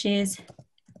 which is,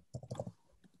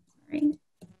 sorry,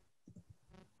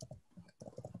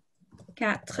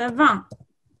 80.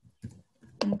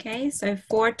 Okay, so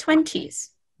 4 20s.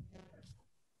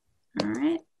 All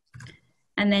right.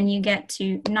 And then you get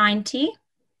to 90,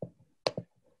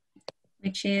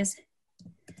 which is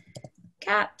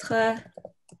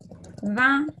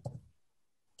 90.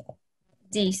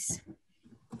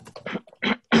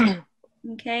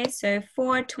 Okay, so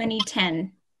 4 20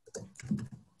 10.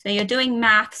 So you're doing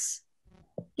maths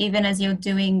even as you're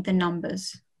doing the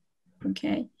numbers.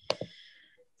 Okay.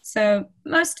 So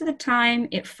most of the time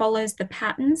it follows the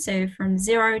pattern. So from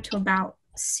 0 to about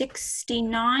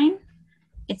 69,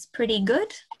 it's pretty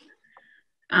good.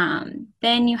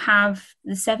 Then you have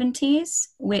the 70s,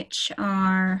 which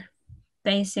are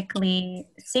basically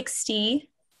 60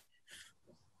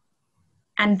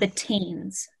 and the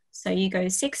teens. So you go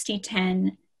 60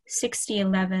 10, 60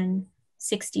 11,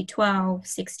 60 12,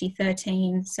 60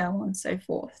 13, so on and so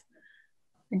forth.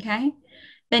 Okay.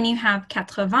 Then you have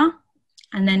 80,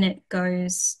 and then it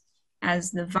goes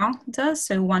as the 20 does,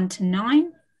 so 1 to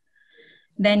 9.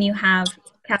 Then you have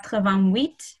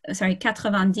 90,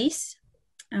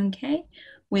 okay,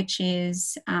 which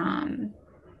is,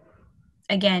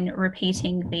 again,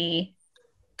 repeating the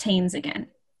teens again.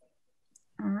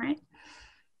 All right.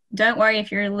 Don't worry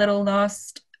if you're a little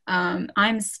lost.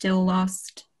 I'm still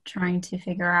lost trying to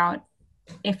figure out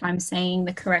if I'm saying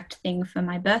the correct thing for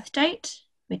my birth date,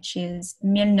 which is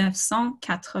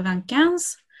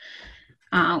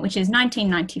 1995, which is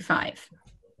 1995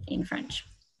 in French.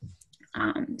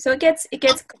 So it gets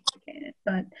complicated,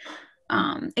 but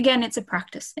again, it's a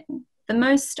practice thing. The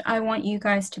most I want you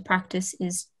guys to practice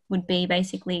would be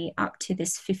basically up to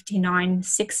this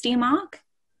 59-60 mark.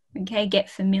 Okay, get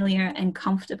familiar and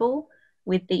comfortable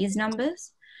with these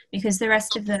numbers, because the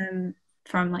rest of them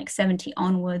from like 70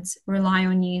 onwards rely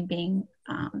on you being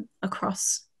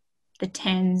across the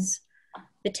tens,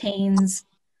 the teens,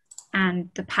 and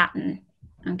the pattern,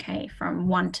 okay, from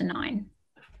 1 to 9.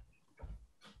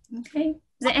 Okay,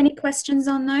 is there any questions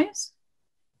on those?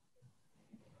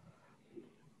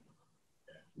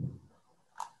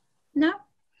 No?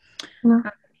 No. Okay.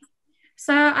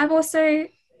 So I've also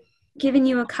given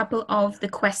you a couple of the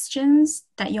questions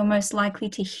that you're most likely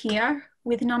to hear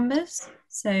with numbers.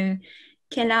 So,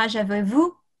 quel âge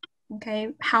avez-vous? Okay,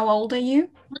 how old are you?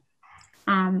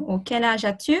 Or quel âge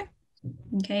as-tu?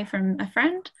 Okay, from a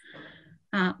friend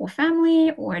or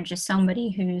family, or just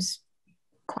somebody who's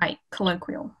quite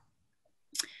colloquial.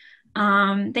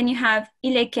 Then you have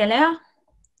il est quelle heure?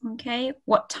 Okay,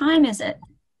 what time is it?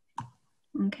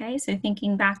 Okay, so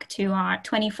thinking back to our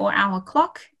 24-hour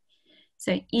clock.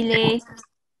 So il est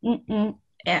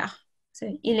heure.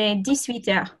 So il est 18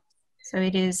 heures. So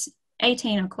it is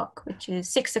 18 o'clock, which is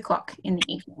 6 o'clock in the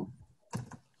evening.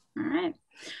 All right.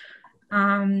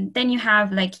 Then you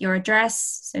have like your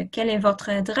address. So quelle est votre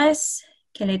adresse?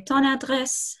 Quelle est ton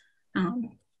adresse?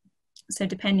 So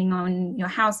depending on your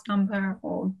house number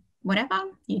or whatever,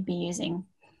 you'd be using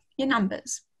your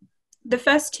numbers. The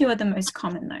first two are the most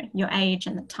common though, your age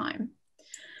and the time.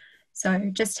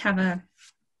 So just have a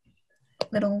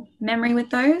quick little memory with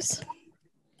those.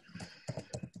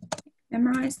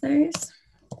 Memorize those.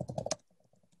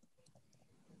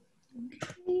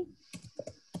 Okay.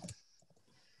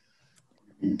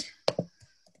 And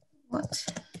what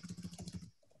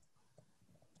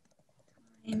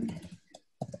time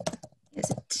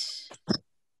is it?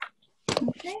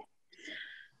 Okay.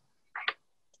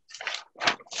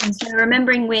 And so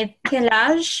remembering with quel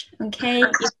âge, okay,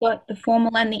 you've got the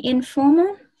formal and the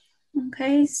informal.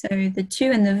 Okay, so the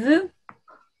tu and the vous.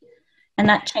 And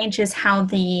that changes how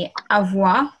the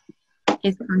avoir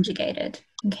is conjugated.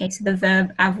 Okay, so the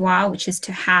verb avoir, which is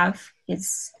to have,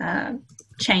 is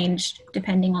changed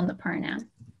depending on the pronoun.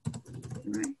 All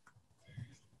right.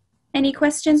 Any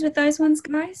questions with those ones,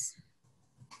 guys?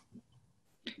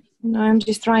 No, I'm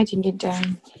just writing it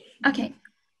down. Okay,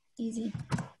 easy.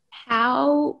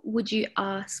 How would you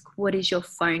ask what is your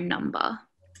phone number?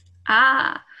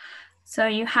 So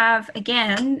you have,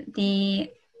 again,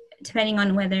 depending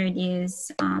on whether it is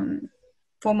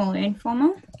formal or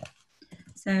informal.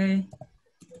 So,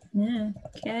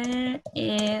 quel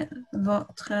est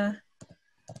votre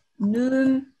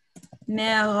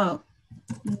numéro?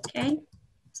 Okay.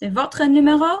 So votre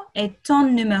numéro est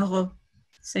ton numéro.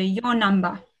 So your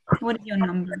number. What is your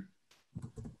number?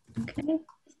 Okay.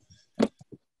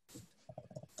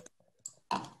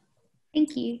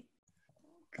 Thank you.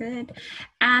 Good.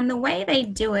 And the way they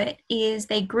do it is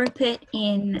they group it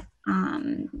in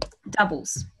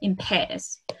doubles, in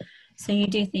pairs. So you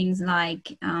do things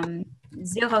like 04, 02,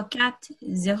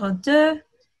 88, 20,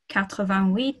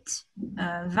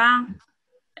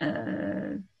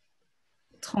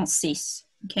 36.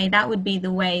 Okay, that would be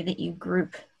the way that you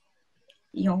group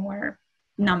your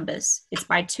numbers. It's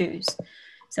by twos.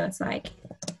 So it's like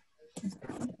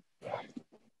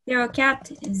 04,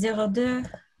 02,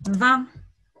 20,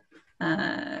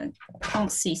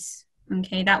 36.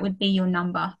 Okay, that would be your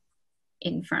number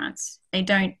in France. They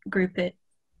don't group it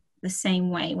the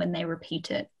same way when they repeat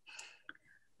it.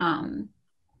 So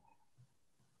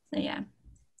yeah.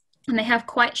 And they have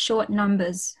quite short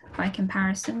numbers by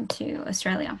comparison to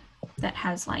Australia that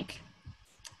has like,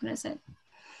 what is it?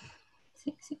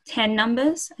 10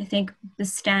 numbers. I think the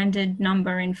standard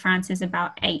number in France is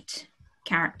about 8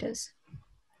 characters.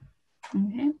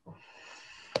 Okay.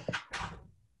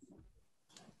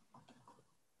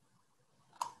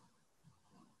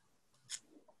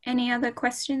 Any other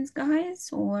questions, guys,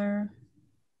 or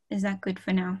is that good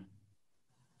for now?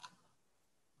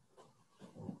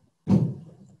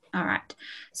 All right,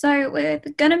 so we're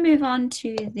going to move on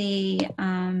to the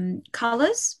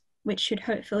colors, which should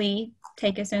hopefully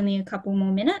take us only a couple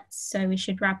more minutes. So we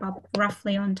should wrap up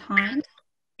roughly on time.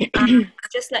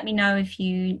 Just let me know if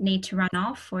you need to run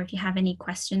off or if you have any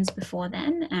questions before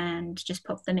then, and just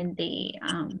pop them in the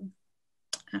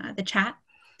chat,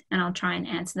 and I'll try and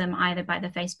answer them either by the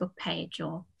Facebook page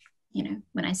or, you know,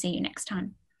 when I see you next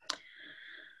time.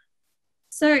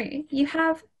 So you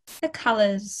have the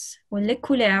colors, or les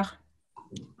couleurs,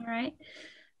 all right?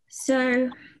 So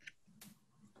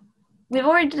we've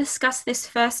already discussed this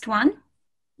first one,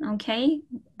 okay?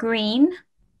 Green.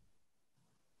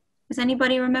 Does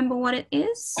anybody remember what it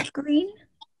is? Green?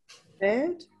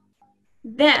 Verde.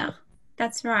 Vert,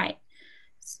 that's right.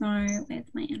 So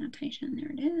where's my annotation?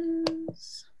 There it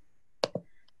is.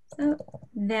 So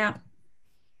vert.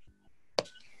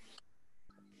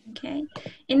 Okay.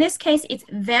 In this case, it's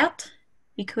vert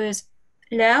because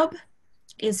l'herbe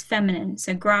is feminine.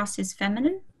 So grass is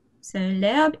feminine. So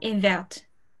l'herbe est verte.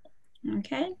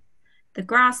 Okay. The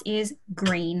grass is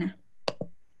green.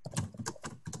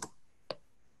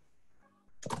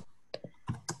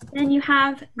 Then you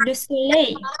have le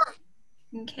soleil.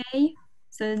 Okay.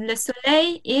 So le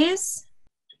soleil is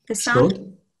the sun. Short.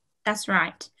 That's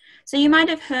right. So you might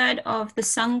have heard of the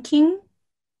Sun King,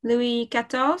 Louis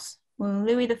XIV, or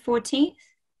Louis XIV.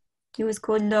 He was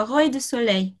called Le Roi du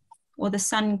Soleil, or the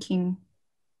Sun King.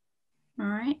 All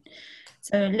right.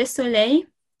 So le soleil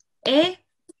est,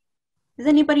 does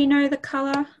anybody know the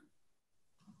color?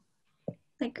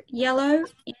 Like yellow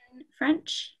in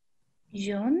French?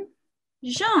 Jaune.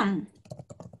 Jaune.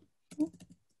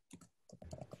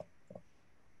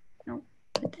 No,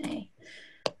 good day.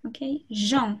 Okay,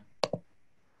 jaune.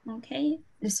 Okay,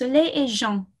 le soleil est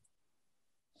jaune,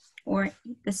 or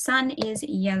the sun is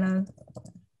yellow.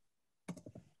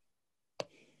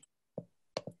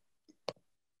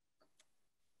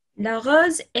 La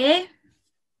rose est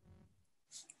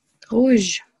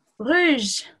Rouge.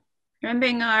 rouge.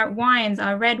 Remembering our wines,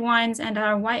 our red wines and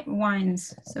our white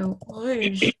wines. So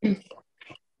rouge.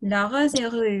 La rose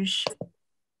est rouge.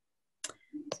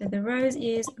 So the rose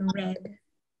is red.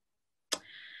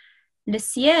 Le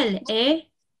ciel est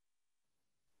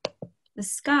the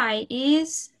sky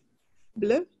is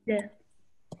Bleu.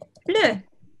 bleu.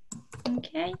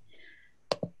 Okay,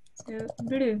 so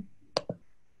bleu.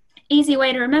 Easy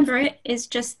way to remember it is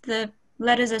just the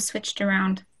letters are switched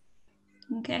around.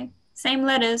 Okay, same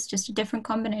letters, just a different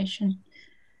combination.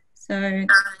 So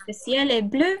le ciel est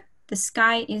bleu, the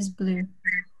sky is blue.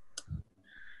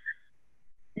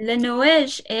 Le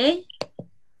nuage est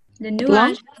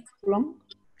Blanc.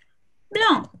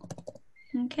 blanc.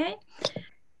 Okay,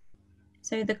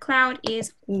 so the cloud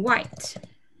is white.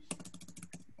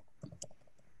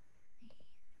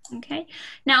 Okay,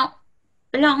 now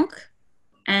blanc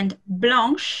and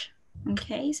blanche.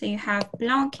 Okay, so you have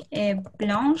blanc et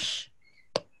blanche.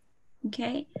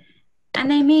 Okay, and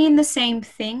they mean the same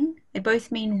thing. They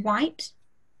both mean white,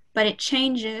 but it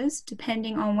changes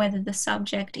depending on whether the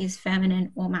subject is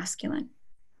feminine or masculine.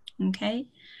 Okay,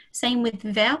 same with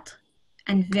vert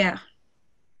and vert.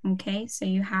 Okay, so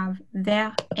you have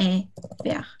vert et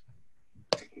vert.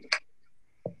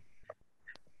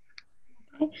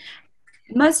 Okay.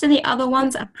 Most of the other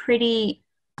ones are pretty,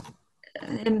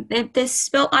 they're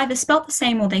spelled either spelled the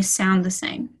same or they sound the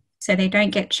same. So they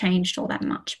don't get changed all that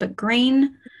much. But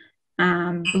green,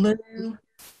 blue,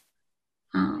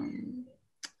 and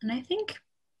I think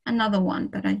another one,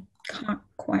 but I can't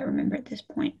quite remember at this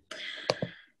point.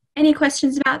 Any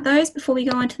questions about those before we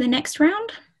go on to the next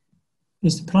round?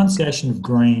 Is the pronunciation of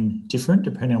green different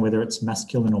depending on whether it's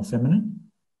masculine or feminine?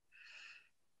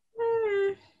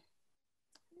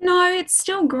 No, it's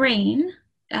still green.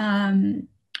 Again,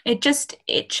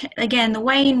 the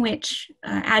way in which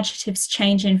adjectives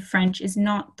change in French is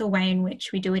not the way in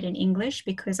which we do it in English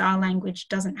because our language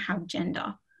doesn't have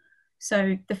gender.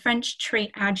 So the French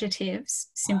treat adjectives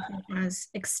simply as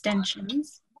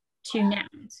extensions to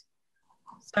nouns.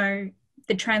 So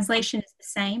the translation is the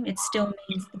same. It still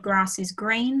means the grass is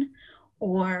green,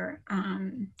 or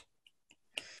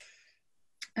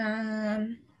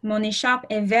mon écharpe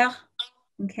est vert.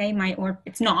 Okay, or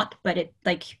it's not, but it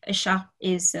like écharpe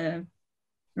is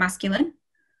masculine.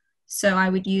 So I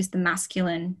would use the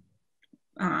masculine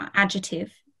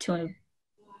adjective to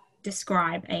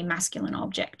describe a masculine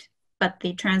object, but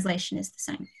the translation is the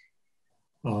same.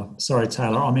 Oh, sorry,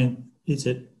 Taylor. I mean, is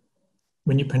it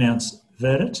when you pronounce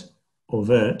vert or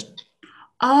vert?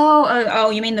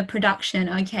 Oh, you mean the production?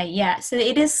 Okay, yeah. So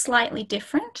it is slightly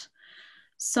different.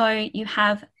 So you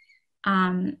have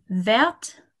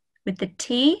vert with the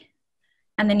T,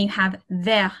 and then you have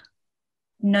vert,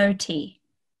 no T.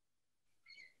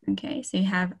 Okay, so you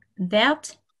have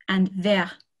vert and vert.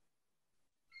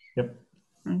 Yep.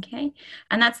 Okay,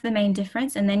 and that's the main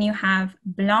difference. And then you have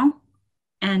blanc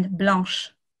and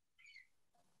blanche.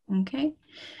 Okay.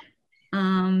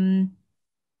 I'm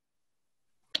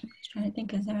just trying to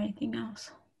think, is there anything else?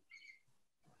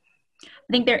 I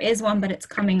think there is one, but it's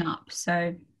coming up.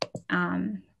 So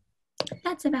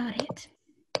that's about it.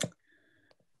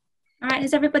 All right,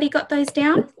 has everybody got those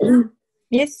down?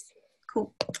 Yes.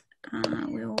 Cool.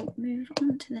 We'll move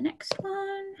on to the next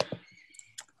one.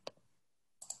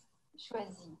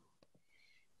 Choisis.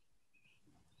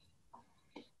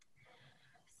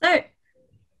 So,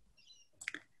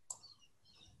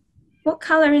 what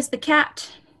color is the cat?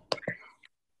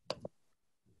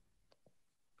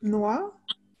 Noir.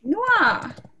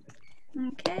 Noir.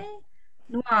 Okay,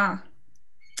 noir.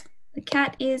 The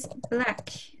cat is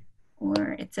black,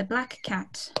 or it's a black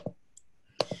cat.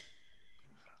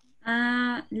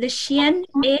 Le chien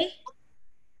est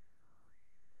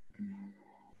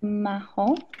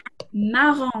Marron.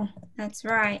 marron. That's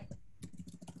right.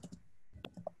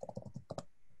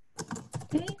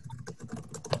 Okay.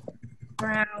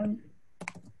 Brown.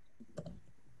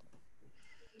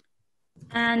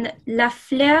 And la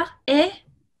fleur est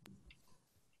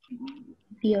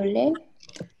Violet.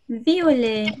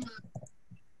 violet.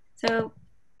 So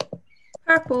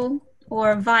purple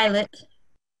or violet,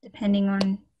 depending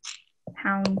on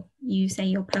how you say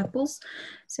your purples.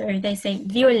 So they say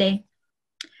violet.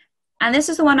 And this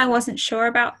is the one I wasn't sure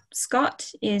about,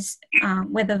 Scott, is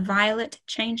whether violet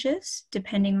changes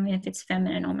depending on if it's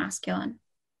feminine or masculine.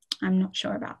 I'm not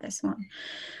sure about this one.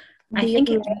 I think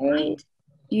it might.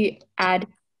 You add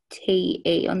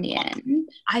TE on the end.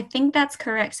 I think that's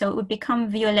correct. So it would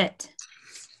become violette.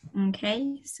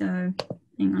 Okay, so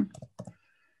hang on.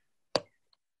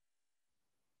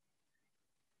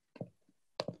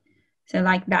 So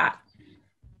like that.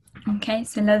 Okay,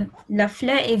 so la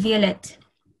fleur est violette.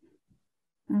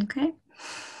 Okay.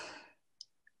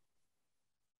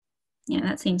 Yeah,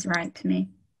 that seems right to me.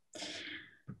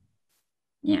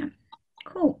 Yeah,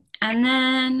 cool. And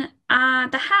then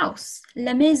the house,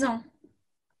 la maison.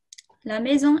 La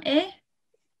maison est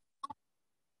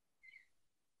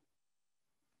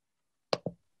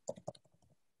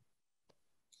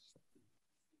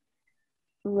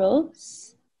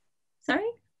Rose. Sorry?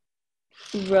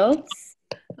 Rose.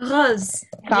 Rose.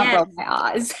 Can't Yes. roll my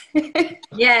R's.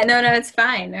 Yeah, no, it's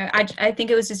fine. No, I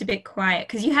think it was just a bit quiet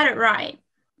because you had it right.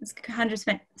 It's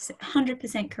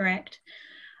 100% correct.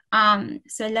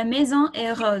 So la maison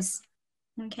est rose.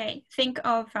 Okay, think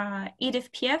of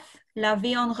Edith Piaf, La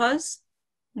vie en rose.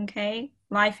 Okay,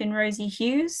 life in rosy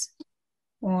hues,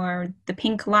 or the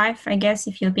pink life, I guess,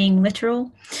 if you're being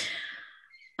literal.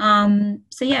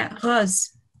 So yeah,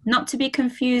 rose, not to be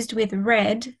confused with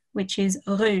red, which is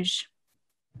rouge.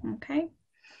 Okay.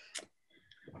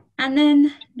 And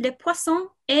then le poisson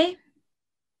est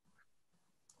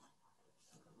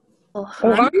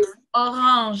Orange.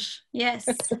 orange. Yes.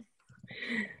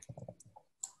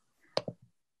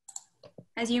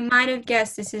 As you might have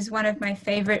guessed, this is one of my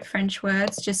favorite French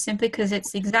words, just simply because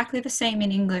it's exactly the same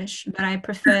in English, but I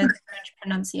prefer the French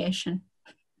pronunciation.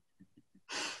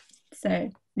 So,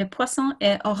 le poisson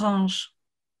est orange.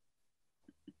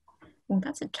 Oh,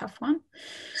 that's a tough one.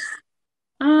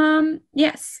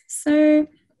 Yes, so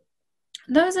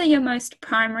those are your most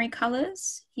primary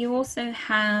colors. You also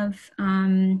have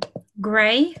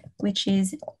gray, which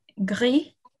is gris,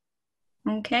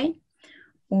 okay,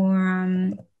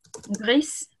 or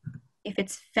gris if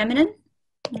it's feminine,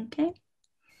 okay.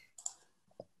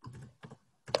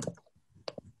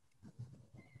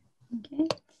 Okay.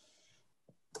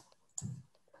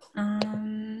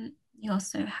 You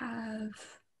also have,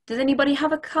 does anybody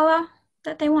have a color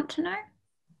that they want to know?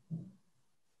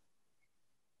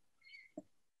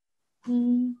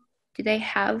 Do they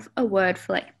have a word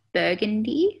for like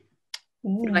burgundy?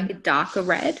 Like a darker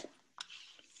red?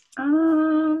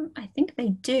 I think they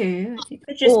do. It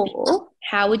could just be, Or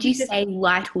how would you say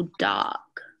light or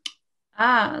dark?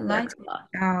 light or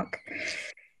dark.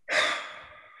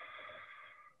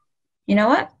 You know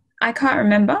what? I can't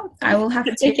remember. I will have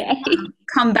to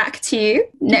come back to you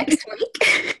next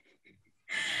week.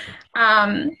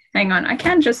 Hang on. I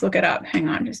can just look it up. Hang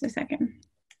on just a second.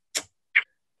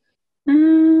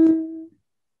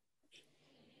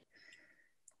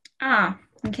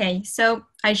 Okay. So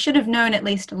I should have known at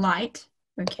least light,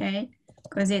 okay,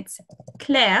 because it's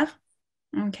clair,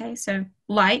 okay, so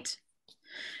light.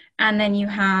 And then you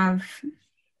have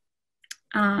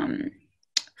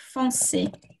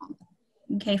foncé,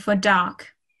 okay, for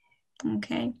dark,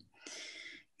 okay.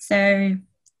 So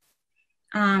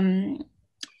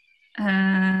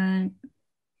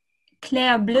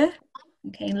clair bleu,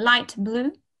 okay, light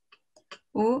blue,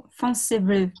 or foncé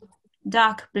bleu,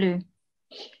 dark blue,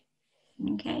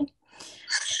 okay.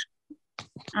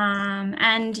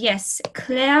 And yes,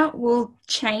 clair will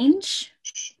change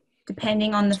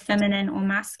depending on the feminine or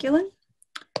masculine,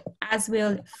 as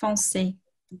will foncé.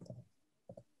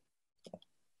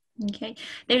 Okay,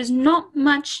 there's not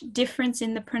much difference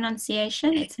in the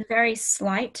pronunciation. It's very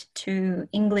slight to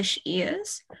English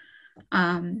ears,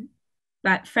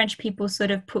 but French people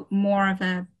sort of put more of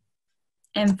a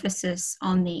emphasis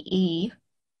on the E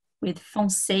with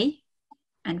foncé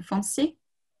and foncé.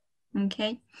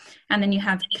 Okay, and then you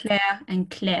have clair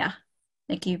and clair,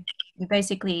 like you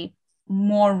basically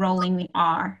more rolling the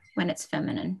R when it's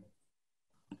feminine.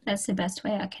 That's the best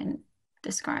way I can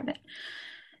describe it.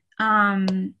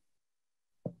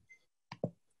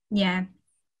 Yeah,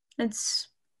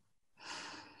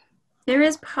 there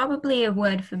is probably a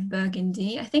word for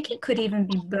burgundy. I think it could even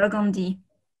be burgundy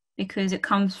because it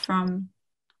comes from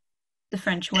the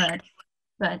French word,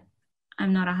 but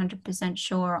I'm not 100%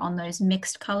 sure on those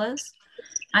mixed colors.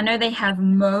 I know they have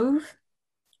mauve,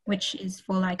 which is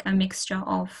for like a mixture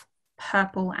of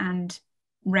purple and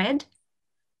red.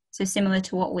 So similar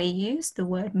to what we use, the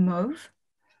word mauve.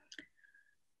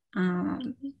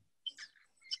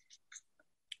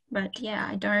 But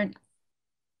yeah, it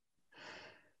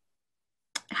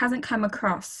hasn't come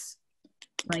across,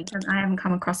 like I haven't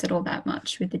come across it all that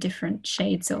much with the different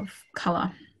shades of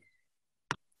color.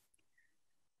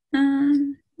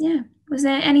 Yeah, was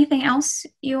there anything else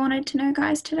you wanted to know,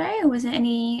 guys, today? Or was there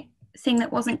anything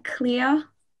that wasn't clear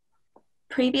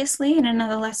previously in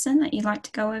another lesson that you'd like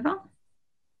to go over?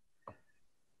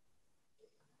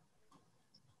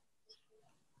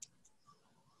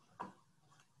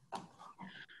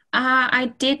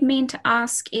 I did mean to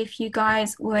ask if you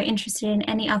guys were interested in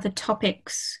any other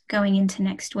topics going into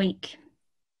next week.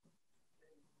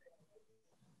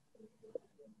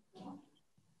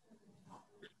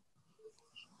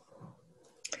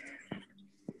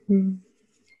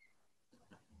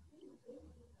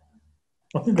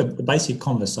 I think the basic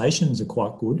conversations are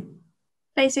quite good.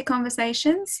 Basic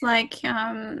conversations, like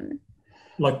you've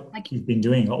been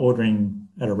doing, ordering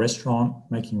at a restaurant,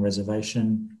 making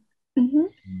reservation.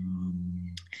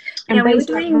 Yeah, we were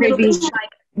doing little bits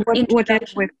like What else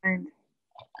introduction. we've learned?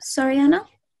 Sorry, Anna?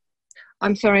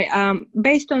 I'm sorry.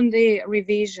 Based on the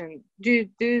revision, do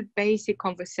basic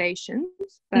conversations,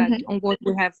 but on what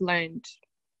we have learned.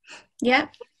 Yeah.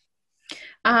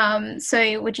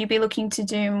 So would you be looking to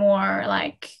do more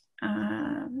like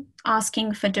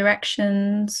asking for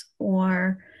directions,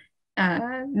 or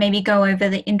maybe go over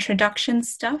the introduction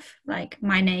stuff, like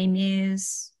my name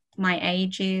is, my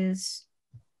age is,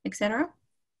 etc.?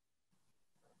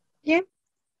 Yeah.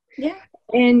 Yeah.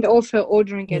 And also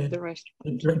ordering Yeah. at the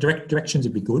restaurant. Directions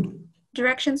would be good.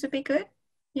 Directions would be good.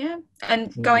 Yeah.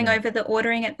 And going over the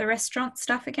ordering at the restaurant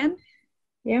stuff again?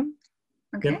 Yeah.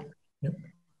 Okay. Yep.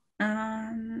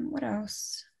 What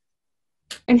else?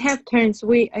 And have turns.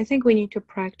 I think we need to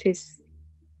practice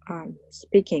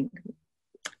speaking,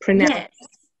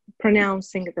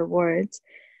 pronouncing the words.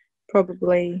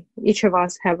 Probably each of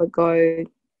us have a go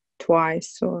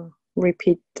twice or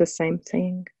repeat the same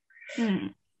thing.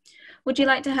 Would you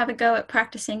like to have a go at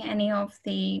practicing any of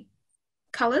the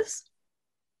colours?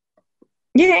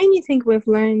 Yeah, anything we've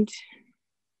learned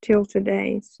till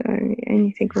today. So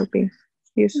anything will be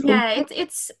useful. Yeah,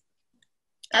 it's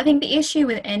I think the issue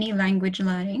with any language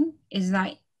learning is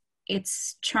that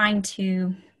it's trying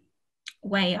to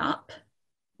weigh up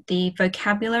the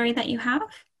vocabulary that you have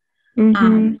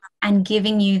and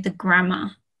giving you the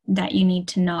grammar that you need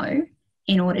to know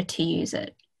in order to use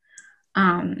it.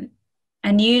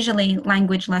 And usually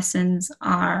language lessons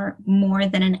are more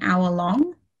than an hour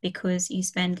long, because you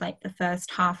spend like the first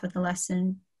half of the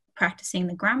lesson practicing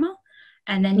the grammar,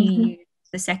 and then you use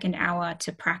the second hour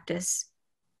to practice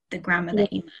the grammar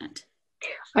that you learned.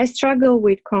 I struggle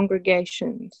with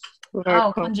congregations.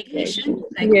 Conjugation?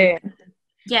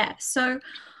 Yeah, so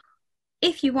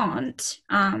if you want,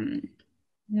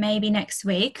 maybe next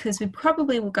week, because we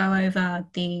probably will go over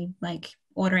the like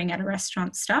ordering at a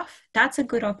restaurant stuff, that's a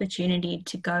good opportunity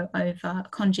to go over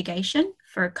conjugation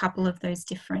for a couple of those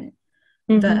different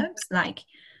verbs, like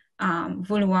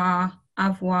vouloir,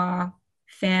 avoir,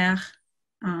 faire,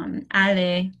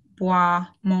 aller, boire,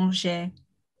 manger.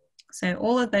 So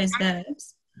all of those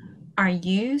verbs are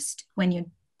used when you're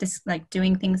just like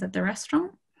doing things at the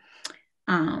restaurant.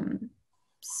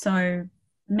 So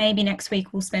maybe next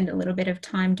week we'll spend a little bit of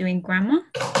time doing grammar.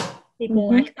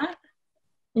 People like that?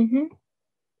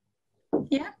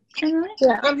 Yeah, Emily?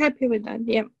 Yeah, I'm happy with that.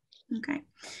 Yeah. Okay.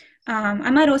 I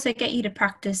might also get you to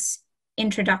practice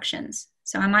introductions.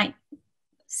 So I might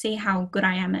see how good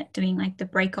I am at doing like the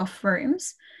break-off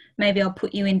rooms. Maybe I'll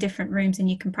put you in different rooms and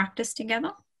you can practice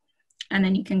together. And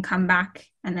then you can come back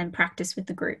and then practice with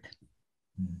the group.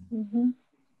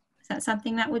 Is that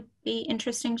something that would be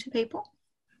interesting to people?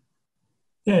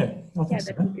 Yeah, I think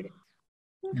so.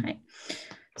 Okay.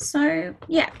 So,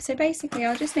 yeah, so basically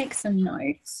I'll just make some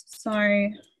notes. So,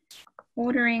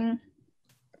 ordering,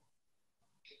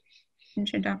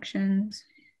 introductions,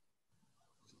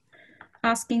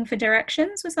 asking for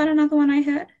directions. Was that another one I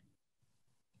heard?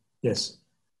 Yes.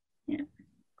 Yeah.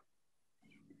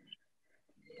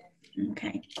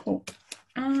 Okay, cool.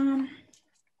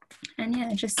 And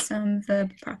yeah, just some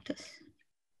verb practice.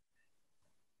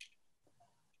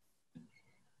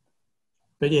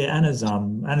 But yeah, Anna's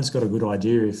got a good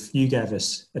idea. If you gave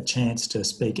us a chance to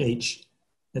speak each,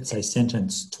 let's say,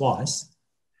 sentence twice,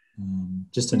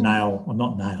 just to nail, or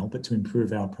not nail, but to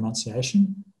improve our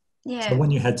pronunciation. Yeah. So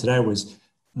one you had today was,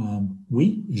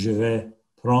 oui, je vais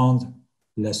prendre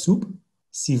la soupe,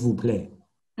 s'il vous plaît.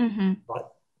 Right.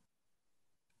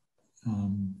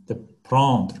 The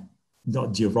prendre,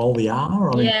 do you roll the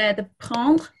R? Yeah, the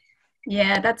prendre.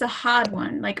 Yeah, that's a hard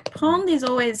one. Like prendre is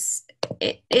always,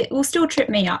 it will still trip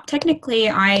me up. Technically,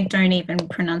 I don't even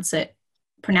pronounce it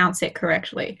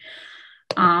correctly,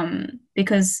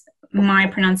 because my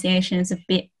pronunciation is a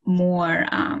bit more,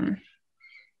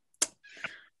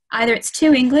 either it's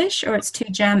too English or it's too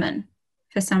German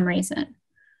for some reason.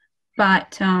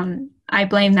 But I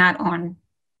blame that on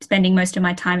spending most of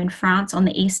my time in France on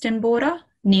the eastern border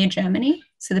near Germany.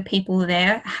 So the people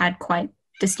there had quite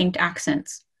distinct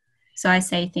accents. So I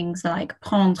say things like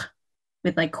prendre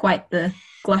with like quite the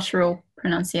guttural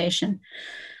pronunciation.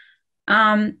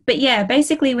 But yeah,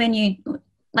 basically when you,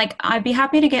 like, I'd be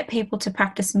happy to get people to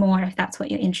practice more if that's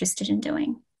what you're interested in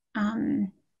doing.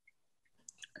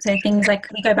 So things like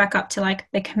we go back up to like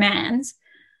the commands,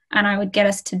 and I would get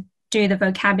us to do the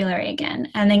vocabulary again,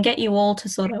 and then get you all to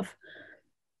sort of,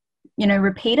 you know,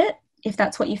 repeat it if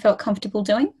that's what you felt comfortable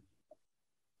doing.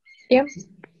 Yeah.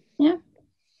 Yeah.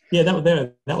 Yeah,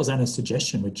 that was Anna's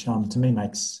suggestion, which to me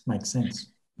makes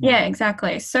sense. Yeah,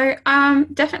 exactly. So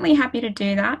definitely happy to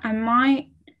do that. I might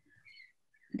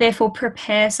therefore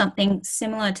prepare something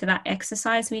similar to that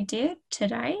exercise we did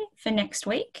today for next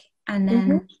week. And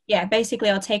then, yeah, basically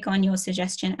I'll take on your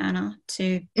suggestion, Anna,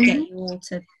 to get you all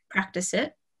to practice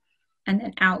it and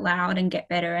then out loud and get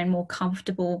better and more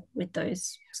comfortable with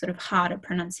those sort of harder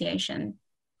pronunciation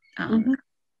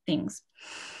things.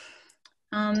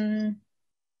 Because,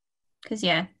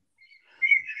 yeah,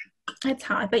 it's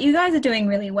hard. But you guys are doing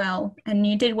really well, and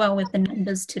you did well with the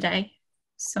numbers today.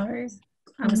 So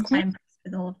I was quite impressed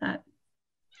with all of that.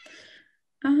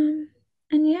 And,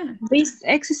 yeah. This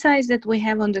exercise that we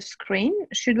have on the screen,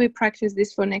 should we practice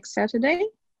this for next Saturday?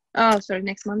 Oh, sorry,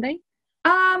 next Monday?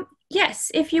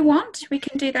 Yes, if you want, we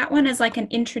can do that one as like an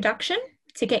introduction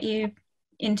to get you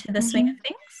into the swing of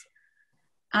things.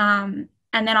 And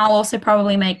then I'll also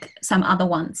probably make some other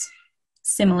ones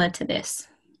similar to this.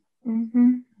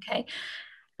 Okay.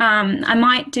 I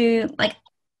might do, like,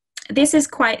 this is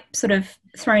quite sort of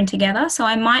thrown together, so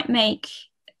I might make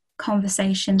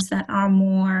conversations that are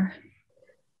more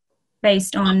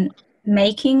based on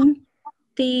making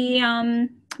the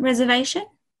reservation.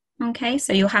 Okay,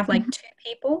 so you'll have like two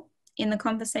people in the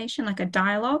conversation, like a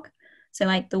dialogue. So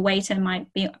like the waiter might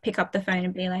pick up the phone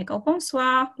and be like, oh,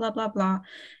 bonsoir, blah, blah, blah.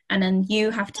 And then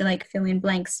you have to like fill in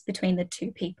blanks between the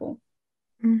two people.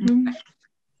 Okay.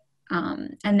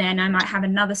 And then I might have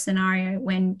another scenario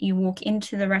when you walk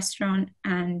into the restaurant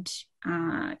and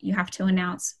you have to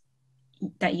announce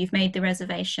that you've made the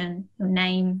reservation, your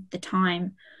name, the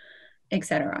time,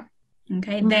 etc.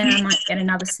 Okay, then I might get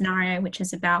another scenario which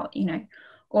is about, you know,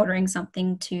 ordering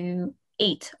something to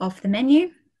eat off the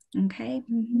menu. Okay,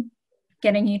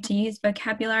 getting you to use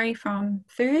vocabulary from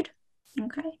food.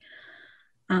 Okay,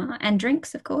 and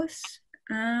drinks, of course.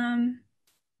 And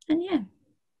yeah,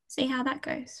 see how that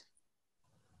goes.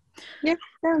 Yeah,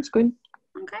 sounds good.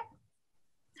 Okay,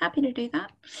 happy to do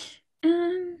that.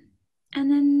 And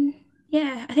then,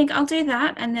 yeah, I think I'll do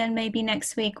that. And then maybe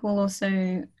next week we'll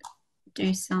also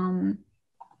do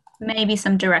maybe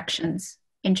some directions,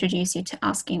 introduce you to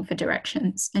asking for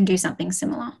directions and do something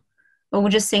similar. But we'll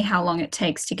just see how long it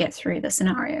takes to get through the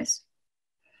scenarios.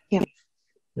 Yeah.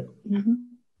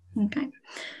 Okay,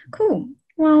 cool.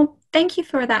 Well, thank you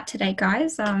for that today,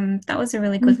 guys. That was a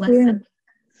really good lesson.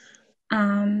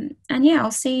 And yeah,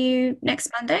 I'll see you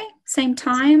next Monday, same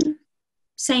time,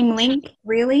 same link,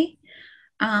 really.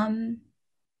 And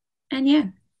yeah,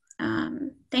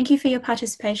 thank you for your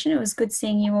participation. It was good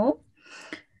seeing you all.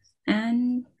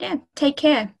 And yeah, take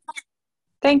care.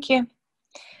 Thank you.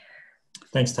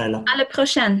 Thanks, Taylor. À la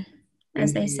prochaine,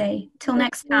 as they say. Till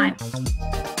next time.